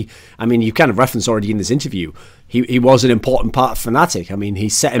obviously, I mean, you kind of referenced already in this interview, he was an important part of FNATIC. I mean, he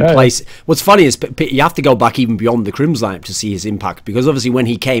set in place. What's funny is you have to go back even beyond the Crims lineup to see his impact, because obviously when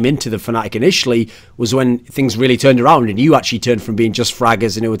he came into the FNATIC initially was when things really turned around, and you actually turned from being just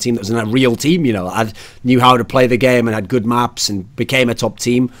fraggers into a team that was a real team. You know, knew how to play the game and had good maps and became a top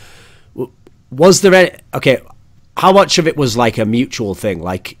team. Was there how much of it was like a mutual thing?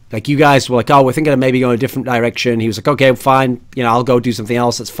 Like you guys were like, oh, we're thinking of maybe going a different direction. He was like, okay, fine. You know, I'll go do something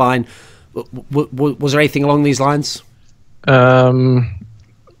else. That's fine. Was there anything along these lines?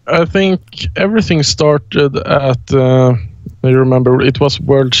 I think everything started at, I remember it was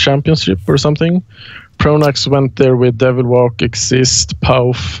World Championship or something. Pronax went there with Devilwalk, Exist,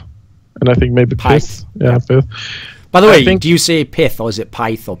 Pauf, and I think maybe Pith. Yeah, Pith. By the way, do you say Pith or is it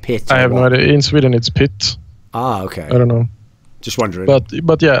Pyth or Pit? I have no idea. In Sweden, it's Pit. Ah, okay. I don't know. Just wondering.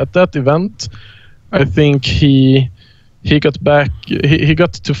 But yeah, at that event, I think he got back. He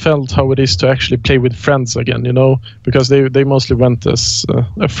got to felt how it is to actually play with friends again. You know, because they mostly went as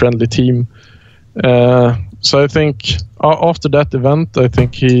a friendly team. So I think after that event, I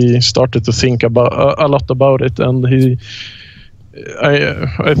think he started to think about a lot about it, and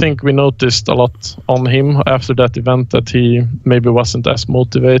I think we noticed a lot on him after that event that he maybe wasn't as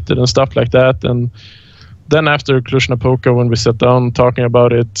motivated and stuff like that. And then after Cluj-Napoca, when we sat down talking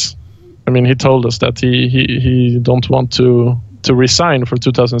about it, I mean, he told us that he don't want to resign for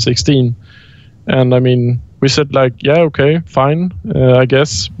 2016. And I mean, we said like, yeah, okay, fine, I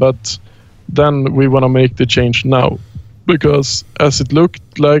guess. But then we want to make the change now, because as it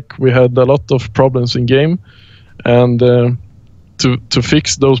looked like we had a lot of problems in game, and to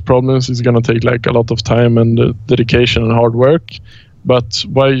fix those problems is going to take like a lot of time and dedication and hard work. But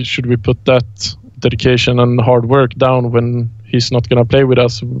why should we put that dedication and hard work down when he's not going to play with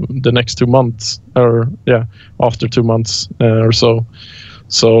us the next 2 months, or after 2 months or so.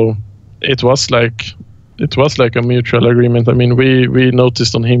 So it was like a mutual agreement. I mean, we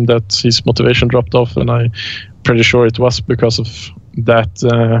noticed on him that his motivation dropped off, and I'm pretty sure it was because of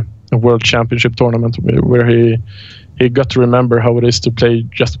that World Championship tournament where he got to remember how it is to play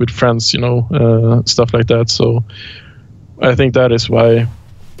just with friends, you know, stuff like that. So I think that is why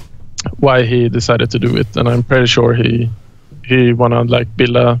he decided to do it, and I'm pretty sure he wanna like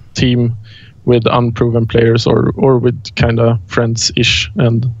build a team with unproven players or with kind of friends-ish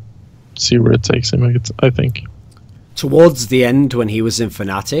and see where it takes him, I think. Towards the end, when he was in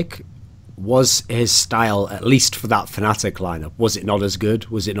FNATIC, was his style, at least for that FNATIC lineup, was it not as good?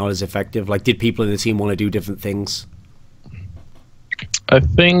 Was it not as effective? Like, did people in the team want to do different things? I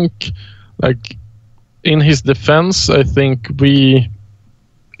think, like, in his defense, I think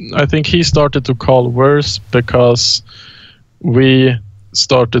he started to call worse because we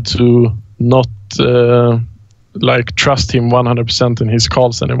started to not like trust him 100% in his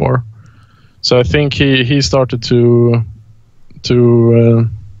calls anymore. So I think he started to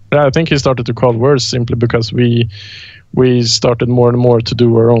I think he started to call worse simply because we started more and more to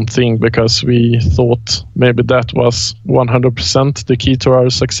do our own thing, because we thought maybe that was 100% the key to our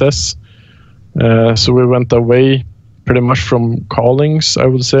success. So we went away pretty much from callings, I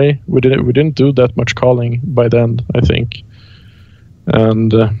would say. We didn't do that much calling by the end, I think.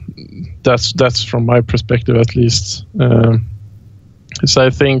 And that's from my perspective at least. So I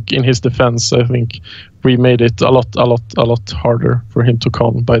think in his defense, I think we made it a lot harder for him to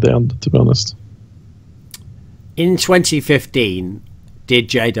call by the end, to be honest. In 2015, did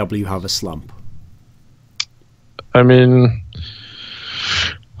JW have a slump? I mean,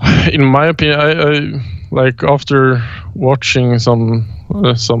 in my opinion, I like after watching some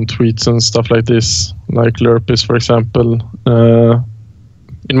tweets and stuff like this, like Lurpis, for example.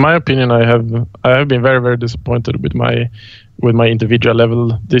 In my opinion, I have been very, very disappointed with my individual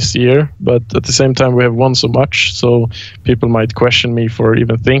level this year. But at the same time, we have won so much, so people might question me for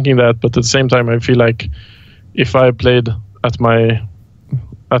even thinking that. But at the same time, I feel like if I played as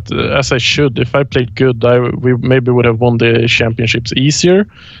I should, if I played good, we maybe would have won the championships easier,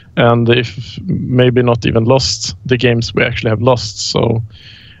 and if maybe not even lost the games we actually have lost. So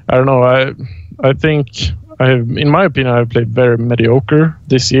I don't know. I think in my opinion, I've played very mediocre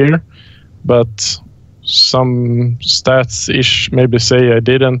this year, but some stats-ish maybe say I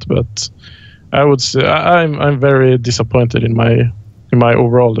didn't. But I would say I'm very disappointed in my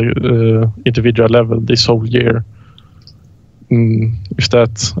overall individual level this whole year. If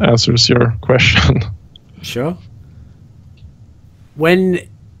that answers your question. Sure. When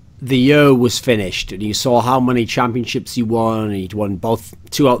the year was finished and you saw how many championships you won, and you'd won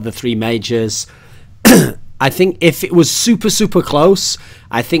 2 out of the 3 majors, I think if it was super close,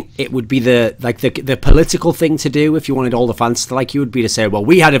 I think it would be the political thing to do if you wanted all the fans to like you, would be to say, well,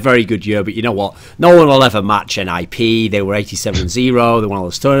 we had a very good year, but you know what? No one will ever match NIP. They were 87-0. They won all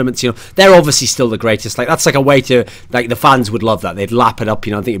those tournaments. You know, they're obviously still the greatest. Like, that's like a way to, like, the fans would love that. They'd lap it up.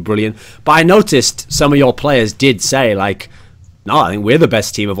 You know, I think it's brilliant. But I noticed some of your players did say, like, no, I think we're the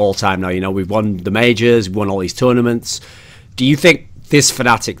best team of all time now. You know, we've won the majors, we've won all these tournaments. Do you think this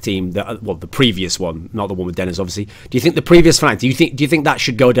FNATIC team, the previous one, not the one with Dennis, obviously. Do you think the previous FNATIC? Do you think that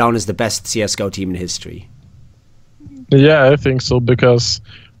should go down as the best CS:GO team in history? Yeah, I think so, because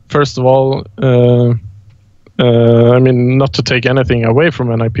first of all, I mean, not to take anything away from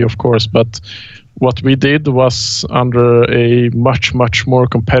NIP, of course, but what we did was under a much more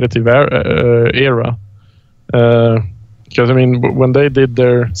competitive era. Because I mean, when they did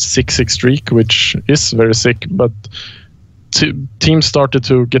their 6-6 streak, which is very sick, but teams started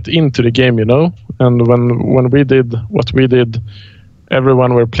to get into the game, you know, and when we did what we did,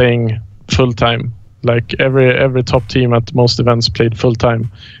 everyone were playing full time. Like every top team at most events played full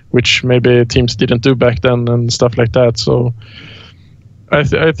time, which maybe teams didn't do back then and stuff like that. So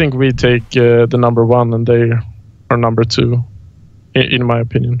I think we take the number one and they are number two, in my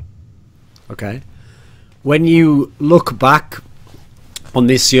opinion. Okay. When you look back on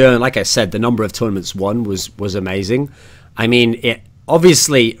this year, and like I said, the number of tournaments won was amazing. I mean, it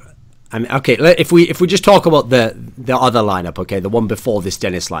obviously. I mean, okay. If we just talk about the other lineup, okay, the one before this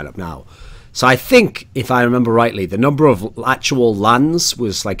Dennis lineup now. So I think, if I remember rightly, the number of actual LANs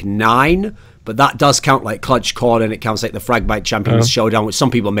was like 9, but that does count like Clutch Cord, and it counts like the Fragmite Champions Showdown, which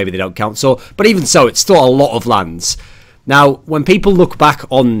some people maybe they don't count. So, but even so, it's still a lot of LANs. Now, when people look back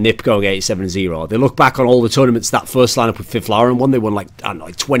on NIP going 87-0, they look back on all the tournaments that first lineup with Fifth Lauren won. They won like, I don't know,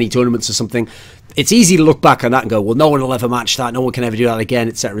 like 20 tournaments or something. It's easy to look back on that and go, well, no one will ever match that. No one can ever do that again,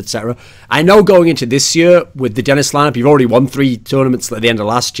 etc., etc. I know going into this year with the Dennis lineup, you've already won 3 tournaments at the end of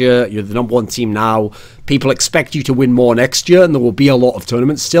last year. You're the number 1 team now. People expect you to win more next year, and there will be a lot of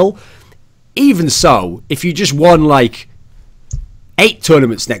tournaments still. Even so, if you just won like 8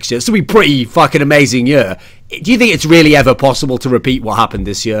 tournaments next year, it's going to be a pretty fucking amazing year. Do you think it's really ever possible to repeat what happened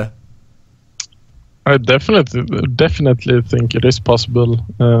this year? I definitely think it is possible.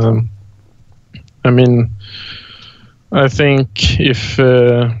 I mean, I think if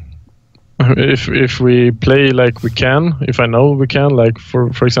we play like we can, if I know we can, like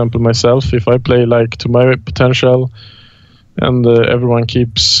for example myself, if I play like to my potential, and everyone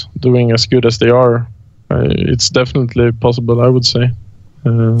keeps doing as good as they are, it's definitely possible, I would say.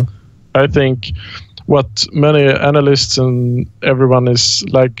 I think what many analysts and everyone is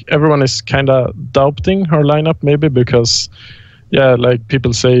kind of doubting our lineup, maybe because, yeah, like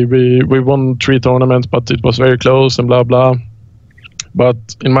people say we won 3 tournaments, but it was very close and blah blah. But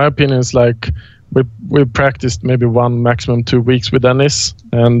in my opinion, it's like we practiced maybe 1, maximum 2 weeks with Dennis,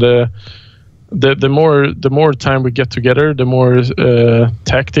 and the more time we get together, the more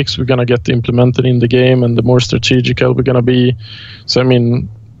tactics we're gonna get implemented in the game, and the more strategical we're gonna be. So I mean,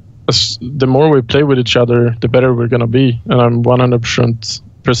 the more we play with each other, the better we're gonna be, and I'm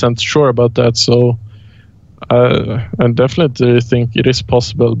 100% sure about that. So I definitely think it is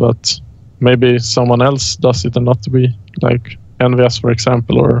possible, but maybe someone else does it and not we, like EnVyUs, for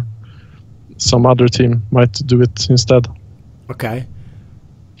example, or some other team might do it instead. Okay.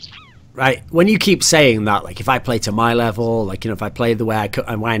 Right, when you keep saying that, like if I play to my level, like, you know, if I played the way I could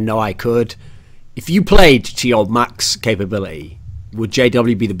and when I know I could, if you played to your max capability, would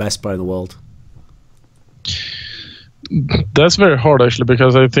JW be the best player in the world? That's very hard, actually,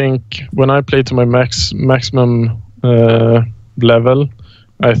 because I think when I play to my maximum level,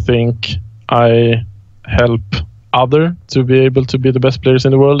 I think I help other to be able to be the best players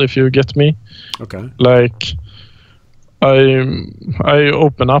in the world, if you get me. Okay. Like, I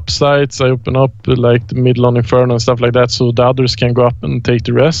open up sites, I open up like the middle on Inferno and stuff like that, so the others can go up and take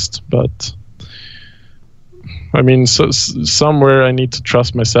the rest. But I mean, so somewhere I need to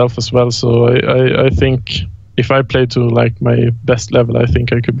trust myself as well. So I think if I play to like my best level, I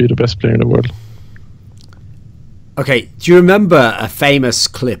think I could be the best player in the world. Okay, do you remember a famous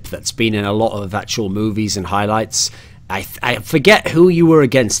clip that's been in a lot of actual movies and highlights? I forget who you were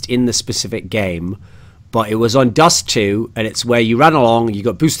against in the specific game, but it was on Dust 2, and it's where you ran along, you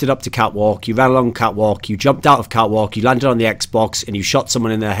got boosted up to Catwalk, you ran along Catwalk, you jumped out of Catwalk, you landed on the Xbox, and you shot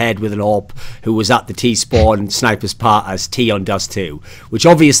someone in the head with an AWP who was at the T-spawn Sniper's part as T on Dust 2. Which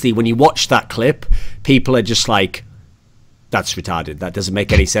obviously, when you watch that clip, people are just like, that's retarded. That doesn't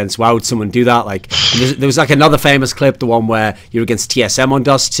make any sense. Why would someone do that? Like, there was like another famous clip, the one where you're against TSM on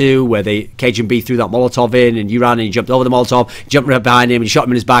Dust 2, where Cajun B threw that Molotov in, and you ran and you jumped over the Molotov, jumped right behind him, and you shot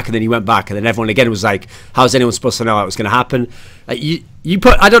him in his back, and then he went back, and then everyone again was like, how's anyone supposed to know how it was going to happen? I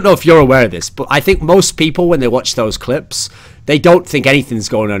don't know if you're aware of this, but I think most people, when they watch those clips, they don't think anything's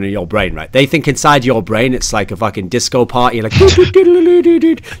going on in your brain, right? They think inside your brain it's like a fucking disco party, like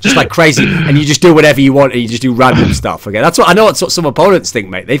just like crazy, and you just do whatever you want, and you just do random stuff. Okay, that's what I know. It's what some opponents think,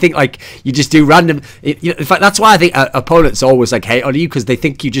 mate. They think like you just do random. In fact, that's why I think opponents always like hate on you, because they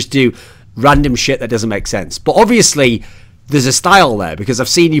think you just do random shit that doesn't make sense. But obviously, there's a style there, because I've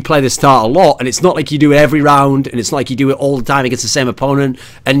seen you play this start a lot, and it's not like you do it every round, and it's not like you do it all the time against the same opponent,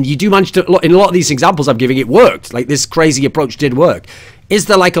 and you do manage to, in a lot of these examples I'm giving, it worked. Like, this crazy approach did work. Is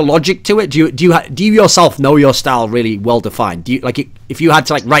there like a logic to it? Do you yourself know your style really well defined? Do you, like, if you had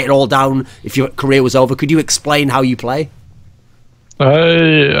to like write it all down, if your career was over, could you explain how you play?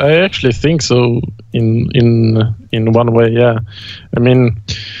 I actually think so in one way, yeah. I mean,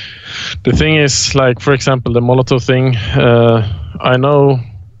 the thing is, like, for example, the Molotov thing, I know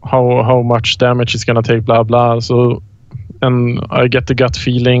how much damage it's gonna take, blah blah. So, and I get the gut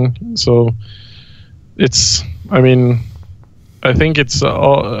feeling. So, it's. I mean, I think it's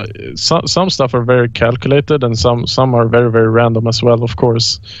some stuff are very calculated, and some are very very random as well, of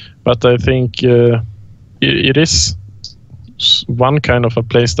course. But I think it is one kind of a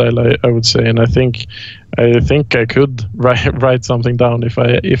play style, I would say, and I think I could write something down if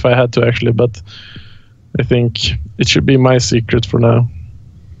I had to, actually, but I think it should be my secret for now.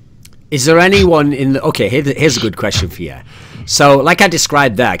 Is there anyone in the... Okay, here's a good question for you. So, like I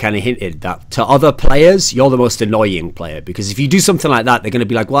described there, I kind of hinted that to other players, you're the most annoying player, because if you do something like that, they're going to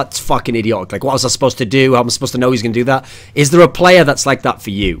be like, well, that's fucking idiotic. Like, what was I supposed to do? How am I supposed to know he's going to do that? Is there a player that's like that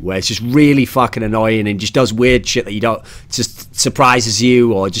for you, where it's just really fucking annoying and just does weird shit that you don't... just surprises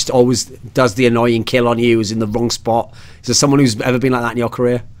you, or just always does the annoying kill on you, is in the wrong spot? Is there someone who's ever been like that in your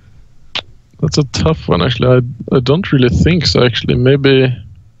career? That's a tough one, actually. I don't really think so, actually. Maybe...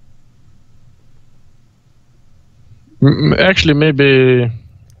 Actually,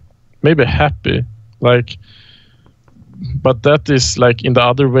 maybe happy, like, but that is like in the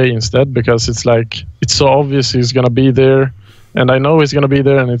other way instead, because it's like it's so obvious he's gonna be there, and I know he's gonna be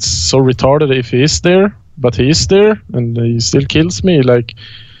there, and it's so retarded if he is there, but he is there and he still kills me. Like,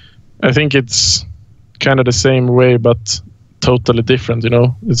 I think it's kind of the same way, but totally different. You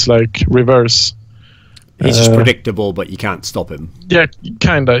know, it's like reverse. He's just predictable, but you can't stop him. Yeah,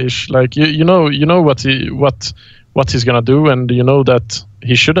 kinda ish. Like you know what he's gonna do, and you know that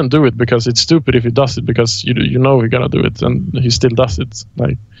he shouldn't do it because it's stupid if he does it, because you know he's gonna do it, and he still does it.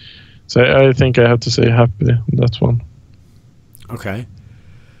 Like, so I think I have to say happy on that one. Okay.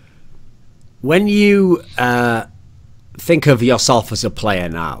 When you think of yourself as a player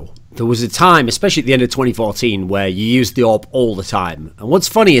now, there was a time, especially at the end of 2014, where you used the AWP all the time. And what's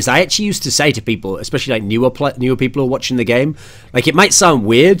funny is I actually used to say to people, especially like newer people who are watching the game, like, it might sound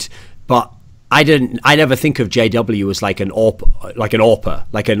weird, but I never think of JW as like an AWP, like an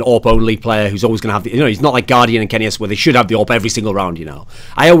AWP only player who's always going to have the, you know, he's not like Guardian and Kenny's where they should have the AWP every single round, you know.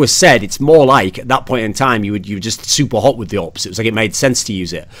 I always said it's more like at that point in time you were just super hot with the AWPs. It was like it made sense to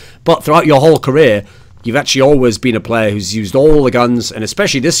use it. But throughout your whole career, you've actually always been a player who's used all the guns, and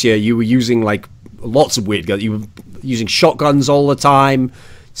especially this year you were using like lots of weird guns. You were using shotguns all the time.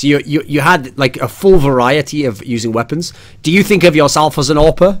 So you had like a full variety of using weapons. Do you think of yourself as an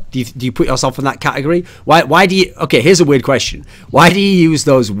AWPer? Do you put yourself in that category? Why do you... Okay, here's a weird question. Why do you use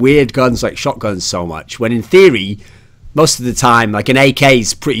those weird guns like shotguns so much, when in theory, most of the time, like, an AK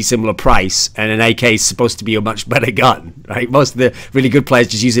is pretty similar price, and an AK is supposed to be a much better gun, right? Most of the really good players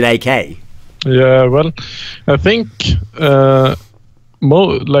just use an AK. Yeah, well, I think...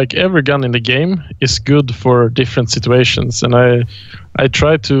 like every gun in the game is good for different situations, and I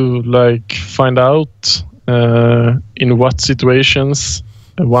try to like find out in what situations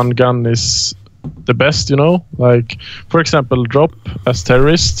one gun is the best, you know. Like, for example, drop as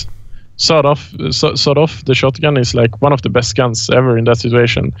terrorist, sort of the shotgun is like one of the best guns ever in that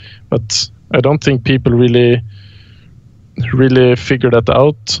situation, but I don't think people really figured that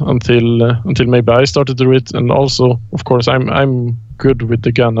out until maybe I started to do it. And also, of course, I'm good with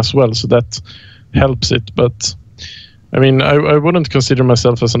the gun as well, so that helps it. But I mean, I wouldn't consider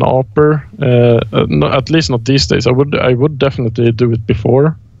myself as an AWPer, at least not these days. I would definitely do it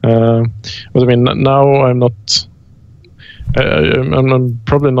before, but I mean, now I'm not. I'm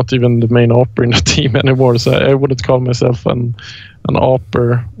probably not even the main AWPer in the team anymore, so I wouldn't call myself an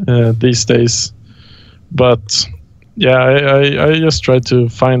AWPer these days. But yeah, I just try to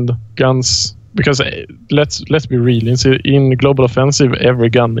find guns because let's be real, in global offensive every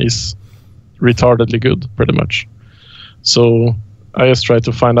gun is retardedly good pretty much. So I just try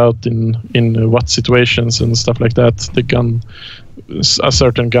to find out in what situations and stuff like that a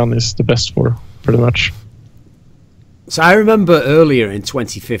certain gun is the best for, pretty much. So I remember earlier in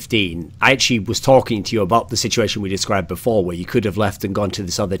 2015, I actually was talking to you about the situation we described before, where you could have left and gone to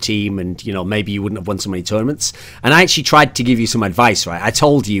this other team, and maybe you wouldn't have won so many tournaments. And I actually tried to give you some advice, right? I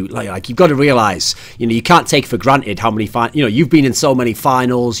told you, like you've got to realize, you can't take for granted how many you've been in so many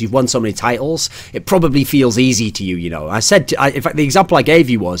finals, you've won so many titles. It probably feels easy to you, I said, in fact, the example I gave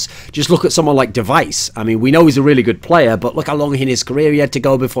you was just look at someone like Device. I mean, we know he's a really good player, but look how long in his career he had to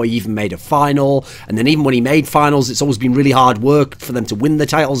go before he even made a final. And then even when he made finals, it's always been really hard work for them to win the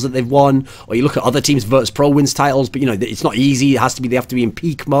titles that they've won. Or you look at other teams, Virtus Pro wins titles, but it's not easy. They have to be in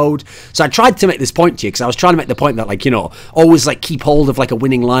peak mode. So I tried to make this point to you, because I was trying to make the point that always keep hold of a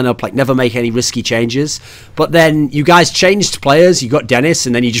winning lineup, never make any risky changes. But then you guys changed players. You got Dennis,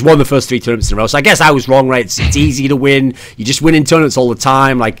 and then you just won the first 3 tournaments in a row. So I guess I was wrong, right? It's easy to win. You just win in tournaments all the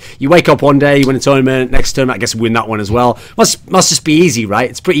time. You wake up one day, you win a tournament, next tournament I guess win that one as well. Must just be easy, right?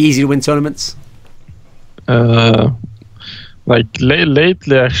 It's pretty easy to win tournaments.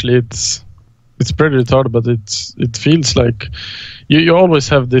 Lately, actually, it's pretty retarded, but it feels like you always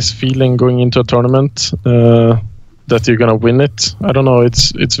have this feeling going into a tournament that you're gonna win it. I don't know.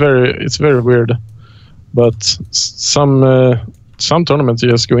 It's very weird, but some tournaments you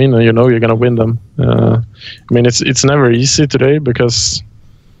just go in and you're gonna win them. I mean, it's never easy today because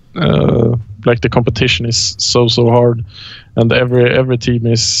the competition is so hard, and every team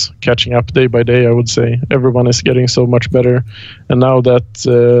is catching up day by day. I would say everyone is getting so much better, and now that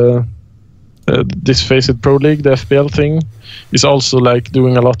this Face It Pro League, the FBL thing, is also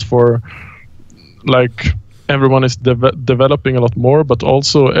doing a lot for everyone is developing a lot more, but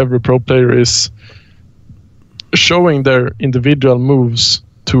also every pro player is showing their individual moves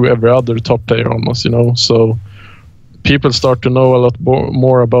to every other top player almost, so people start to know a lot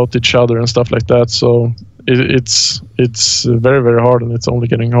more about each other and stuff like that. So it's very, very hard, and it's only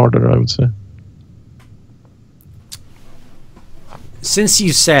getting harder, I would say. Since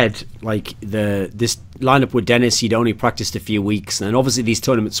you said this lineup with Dennis, you'd only practiced a few weeks, and obviously these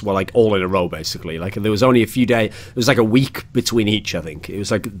tournaments were all in a row basically. There was only a few days. It was a week between each. I think it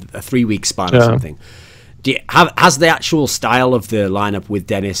was a 3-week span or something. Has the actual style of the lineup with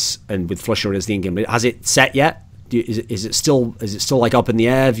Dennis and with Flusher as the in-game, has it set yet? Is it still up in the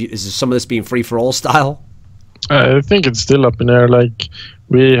air? Is some of this being free for all style? I think it's still up in the air.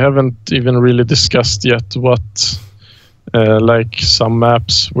 We haven't even really discussed yet what some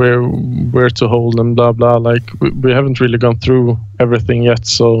maps where to hold and blah blah. We haven't really gone through everything yet.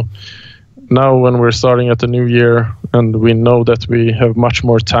 So now when we're starting at the new year and we know that we have much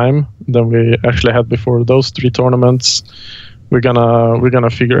more time than we actually had before those 3 tournaments, we're gonna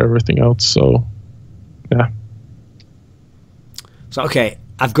figure everything out. So yeah. So okay,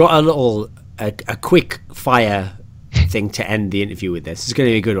 I've got a quick fire thing to end the interview with. This is going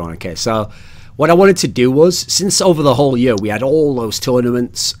to be a good one. Okay, so what I wanted to do was, since over the whole year we had all those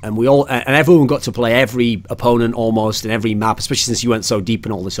tournaments, and everyone got to play every opponent almost and every map, especially since you went so deep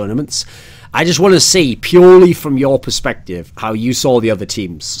in all the tournaments, I just want to see purely from your perspective how you saw the other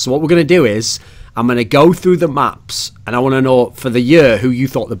teams. So what we're going to do is I'm going to go through the maps, and I want to know for the year who you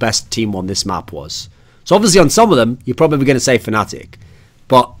thought the best team on this map was. So obviously on some of them, you're probably going to say FNATIC.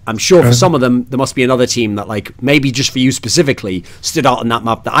 But I'm sure for some of them, there must be another team that, maybe just for you specifically, stood out on that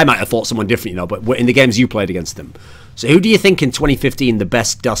map that I might have thought someone different, but in the games you played against them. So who do you think in 2015 the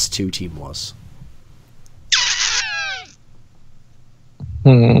best Dust 2 team was?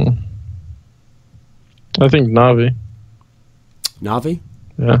 I think Navi. Navi?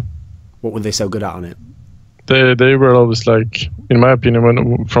 Yeah. What were they so good at on it? They were always in my opinion,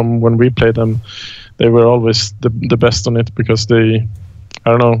 when we played them, they were always the best on it, because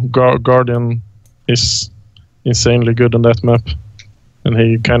I don't know, Guardian is insanely good on that map, and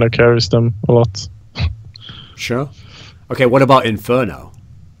he kind of carries them a lot. Sure. Okay, what about Inferno?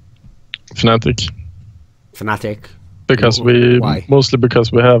 FNATIC. Because why? Mostly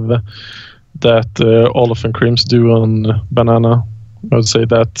because we have that Olof and Crims do on Banana. I would say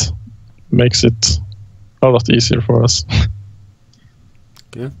that makes it a lot easier for us.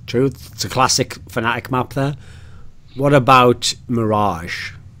 Yeah, true. It's a classic FNATIC map there. What about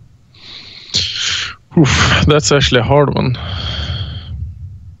Mirage? Oof, that's actually a hard one.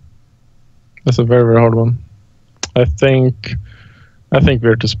 That's a very, very hard one. I think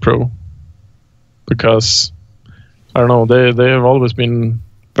Virtus Pro, because I don't know, they have always been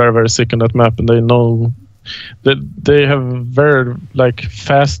very, very sick on that map, and they know they have very like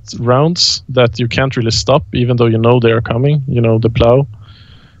fast rounds that you can't really stop, even though you know they are coming. You know, the plow.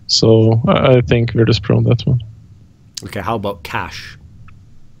 So I think Virtus Pro on that one. Okay, how about cash?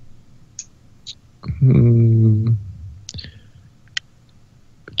 Can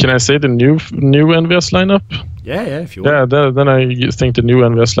I say the new EnVyUs lineup? Yeah, if you want. Yeah, then I think the new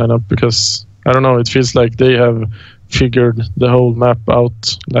EnVyUs lineup, because I don't know, it feels like they have figured the whole map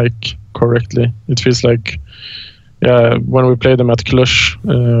out like correctly. It feels like, yeah, when we played them at Clutch,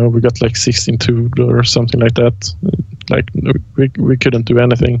 we got like 16-2 or something like that. Like we couldn't do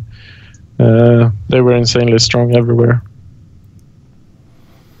anything. They were insanely strong everywhere.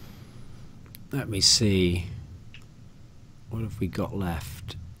 Let me see. What have we got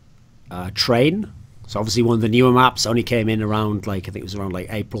left? Train. So obviously one of the newer maps only came in around like, I think it was around like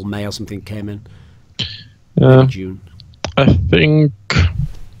April, May or something came in. June. I think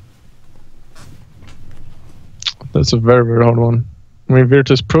that's a very, very hard one. I mean,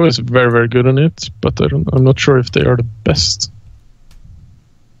 Virtus Pro is very, very good on it, but I'm not sure if they are the best.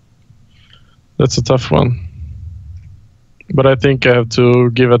 That's a tough one. But I think I have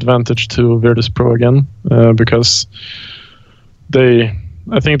to give advantage to Virtus Pro again, because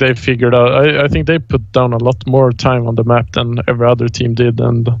I think they figured out. I think they put down a lot more time on the map than every other team did,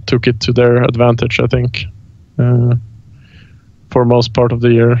 and took it to their advantage, I think, for most part of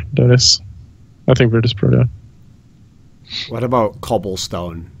the year. That is, I think Virtus Pro. Yeah. What about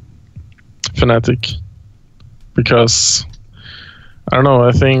Cobblestone? FNATIC, because I don't know.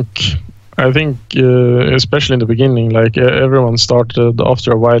 I think especially in the beginning, like everyone started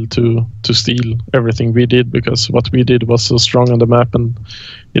after a while to steal everything we did, because what we did was so strong on the map, and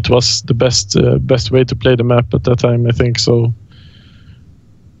it was the best way to play the map at that time, I think. So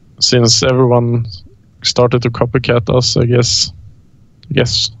since everyone started to copycat us, I guess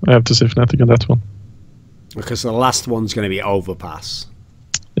I have to say FNATIC on that one. Because the last one's going to be Overpass.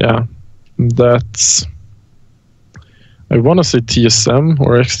 Yeah, that's. I want to say TSM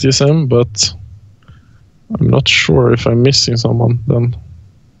or XTSM, but I'm not sure if I'm missing someone then.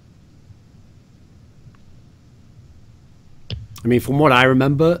 I mean, from what I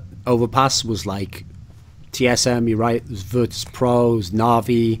remember, Overpass was like TSM, you're right, there's Virtus Pros,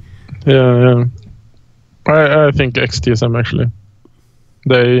 Na'Vi. Yeah. I think XTSM actually.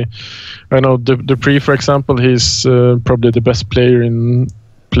 I know Dupree, for example, he's probably the best player in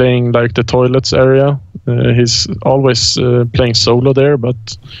playing like the toilets area. He's always playing solo there,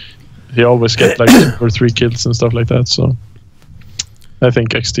 but he always gets like 2 or 3 kills and stuff like that. So I think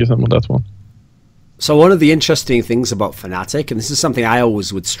XTSM on that one. So one of the interesting things about FNATIC, and this is something I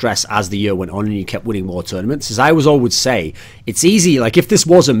always would stress as the year went on and you kept winning more tournaments, is I always say, it's easy, like if this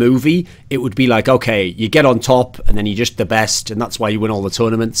was a movie, it would be like, okay, you get on top and then you're just the best and that's why you win all the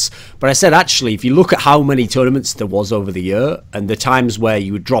tournaments. But I said, actually, if you look at how many tournaments there was over the year and the times where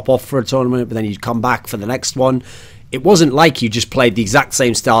you would drop off for a tournament but then you'd come back for the next one, it wasn't like you just played the exact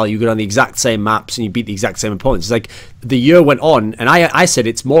same style, you got on the exact same maps and you beat the exact same opponents. It's like the year went on, and I said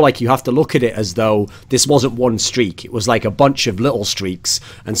it's more like you have to look at it as though this wasn't one streak. It was like a bunch of little streaks.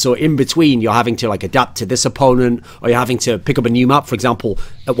 And so in between, you're having to like adapt to this opponent, or you're having to pick up a new map. For example,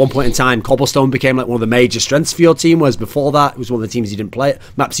 at one point in time, Cobblestone became like one of the major strengths for your team, whereas before that, it was one of the teams you didn't play,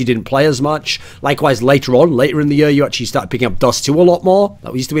 maps you didn't play as much. Likewise, later in the year, you actually started picking up Dust 2 a lot more.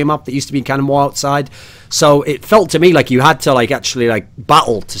 That used to be a map that used to be kind of more outside. So it felt to me like you had to like actually like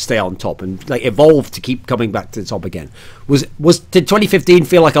battle to stay on top and like evolve to keep coming back to the top again. Did 2015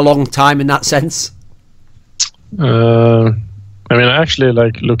 feel like a long time in that sense? I mean, actually,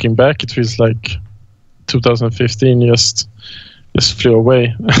 like looking back, it feels like 2015 just flew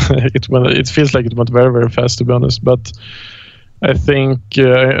away. It feels like it went very, very fast, to be honest. But I think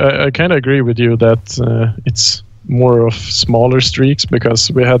I kind of agree with you that it's more of smaller streaks, because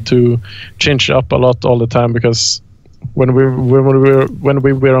we had to change up a lot all the time, because when we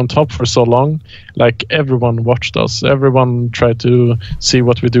were on top for so long, like everyone watched us, everyone tried to see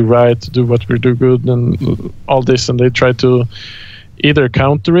what we do right, do what we do good, and all this, and they tried to either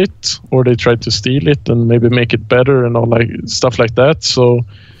counter it or they tried to steal it and maybe make it better and all like stuff like that. So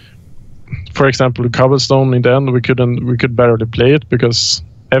for example, Cobblestone, in the end we could barely play it because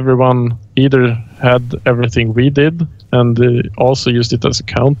everyone either had everything we did and they also used it as a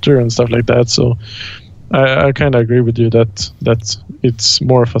counter and stuff like that. So I kind of agree with you that it's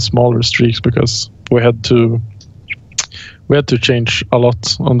more of a smaller streaks, because we had to change a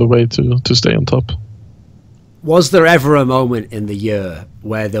lot on the way to stay on top. Was there ever a moment in the year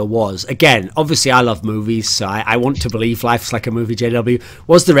where there was, again, obviously I love movies, so I want to believe life's like a movie, JW.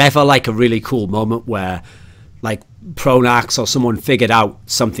 Was there ever like a really cool moment where like pronax or someone figured out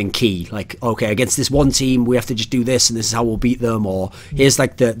something key, like, okay, against this one team we have to just do this and this is how we'll beat them, or here's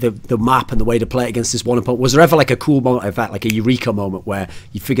like the map and the way to play against this one opponent? Was there ever like a cool moment of that, like a eureka moment where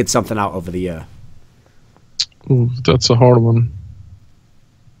you figured something out over the year? Ooh, that's a hard one.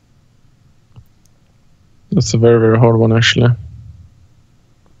 That's a very, very hard one, actually.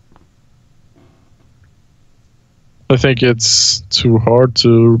 I think it's too hard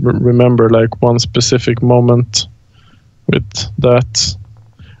to remember like one specific moment with that.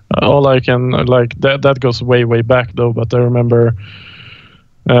 All I can, like, that goes way, way back though, but I remember,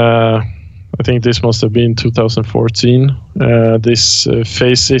 I think this must have been 2014, this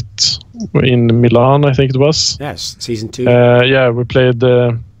Face It in Milan, I think it was. Yes, season 2. Yeah, we played,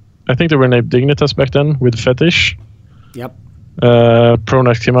 I think they were named Dignitas back then, with Fetish. Yep.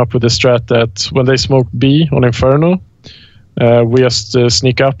 Pronax came up with a strat that when they smoke B on Inferno, we just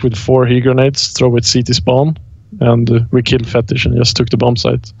sneak up with 4 heat grenades, throw it CT spawn, and we killed Fetish and just took the bomb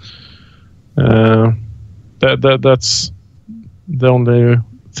site. That's the only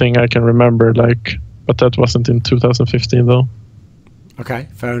thing I can remember, like, but that wasn't in 2015 though. Okay,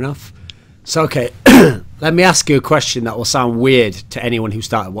 fair enough. So, okay, let me ask you a question that will sound weird to anyone who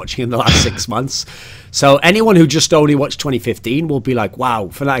started watching in the last 6 months. So anyone who just only watched 2015 will be like, wow,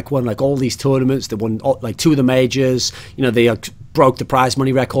 FNATIC won like all these tournaments. They won like 2 of the majors. You know, they broke the prize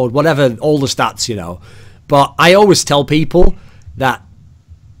money record, whatever, all the stats, you know. But I always tell people that,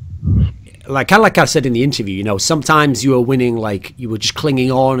 like, kind of like I said in the interview, you know, sometimes you were winning, like you were just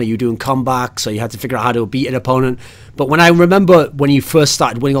clinging on, or you were doing comebacks, or you had to figure out how to beat an opponent. But when I remember when you first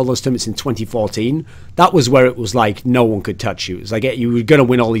started winning all those tournaments in 2014, that was where it was like no one could touch you. It was like you were going to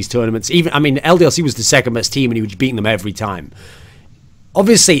win all these tournaments. Even, I mean, LDLC was the second best team, and you were beating them every time.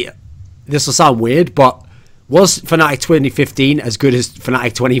 Obviously, this will sound weird, but was FNATIC 2015 as good as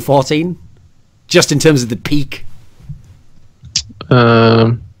FNATIC 2014? Just in terms of the peak?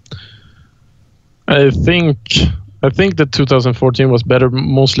 I think that 2014 was better,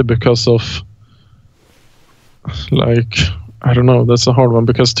 mostly because of, like, I don't know, that's a hard one,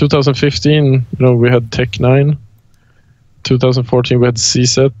 because 2015, you know, we had Tech 9, 2014 we had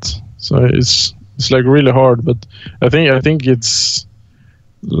CSET, so it's like really hard. But I think it's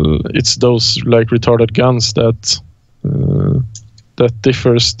those like retarded guns that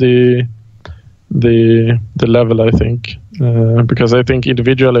differs the level, I think, because I think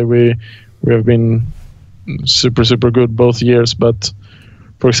individually we have been super good both years, but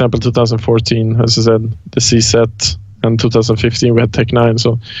for example 2014, as I said, the CSET, and 2015 we had Tech 9.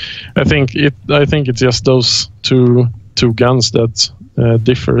 So I think it's just those two guns that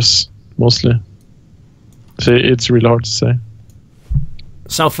differs mostly. So it's really hard to say.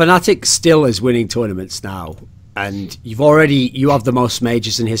 So FNATIC still is winning tournaments now, and you have the most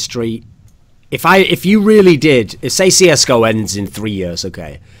majors in history. If you really did, say CSGO ends in 3 years,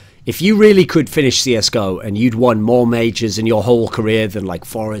 okay, if you really could finish CSGO and you'd won more majors in your whole career than like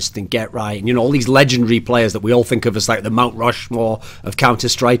Forrest and Get Right, and you know all these legendary players that we all think of as like the Mount Rushmore of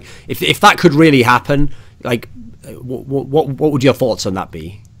Counter-Strike, if that could really happen, like what would your thoughts on that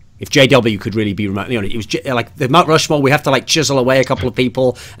be? If JW could really be, you know, it was like the Mount Rushmore, we have to like chisel away a couple of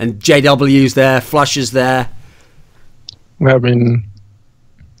people, and JW's there, Flush is there. I mean,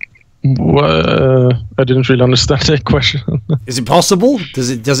 I didn't really understand that question. Is it possible?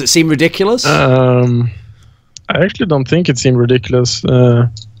 Does it seem ridiculous? I actually don't think it seemed ridiculous.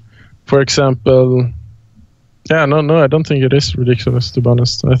 For example, yeah, no, I don't think it is ridiculous, to be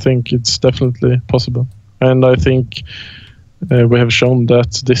honest. I think it's definitely possible, and I think we have shown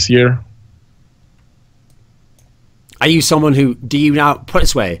that this year. Are you someone who, do you now, put it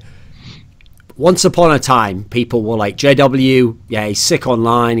this way, once upon a time, people were like, JW, yeah, he's sick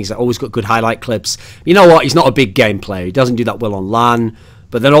online, he's always got good highlight clips. You know what, he's not a big game player, he doesn't do that well on LAN,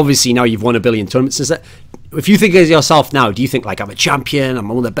 but then obviously now you've won 1 billion tournaments. If you think of yourself now, do you think like, I'm a champion, I'm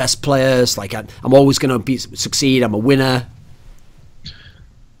one of the best players, like I'm always going to succeed, I'm a winner?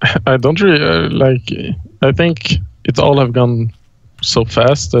 I don't really, I think it's all have gone so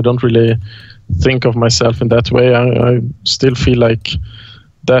fast. I don't really think of myself in that way. I still feel like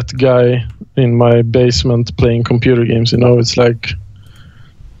that guy in my basement playing computer games, you know. It's like,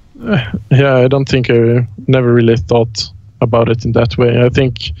 yeah, I don't think I never really thought about it in that way. I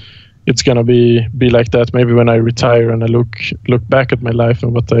think it's gonna be like that maybe when I retire and I look back at my life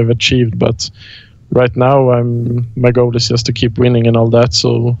and what I've achieved. But right now, my goal is just to keep winning and all that.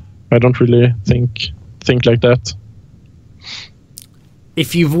 So I don't really think like that.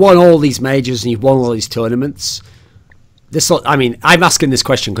 If you've won all these majors and you've won all these tournaments, I mean, I'm asking this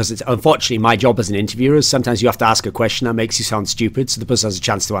question because it's unfortunately my job as an interviewer is sometimes you have to ask a question that makes you sound stupid so the person has a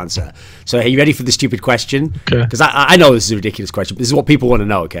chance to answer. So are you ready for the stupid question? Okay. Because I know this is a ridiculous question, but this is what people want to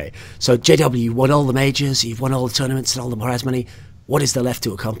know, okay? So JW, you won all the majors, you've won all the tournaments and all the prize money. What is there left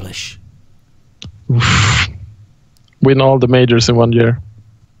to accomplish? Win all the majors in 1 year.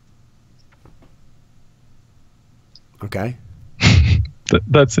 Okay.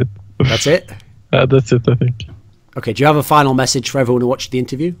 That's it. That's it? That's it, I think. Okay, do you have a final message for everyone who watched the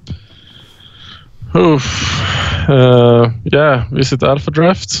interview? Oof. Yeah, visit Alpha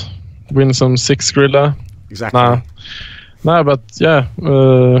Draft, win some 6 Grilla. Exactly. Nah, but yeah,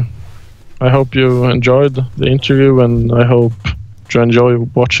 I hope you enjoyed the interview, and I hope you enjoy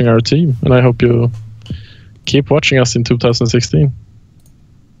watching our team, and I hope you keep watching us in 2016.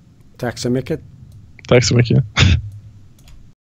 Tack så mycket. Tack så mycket.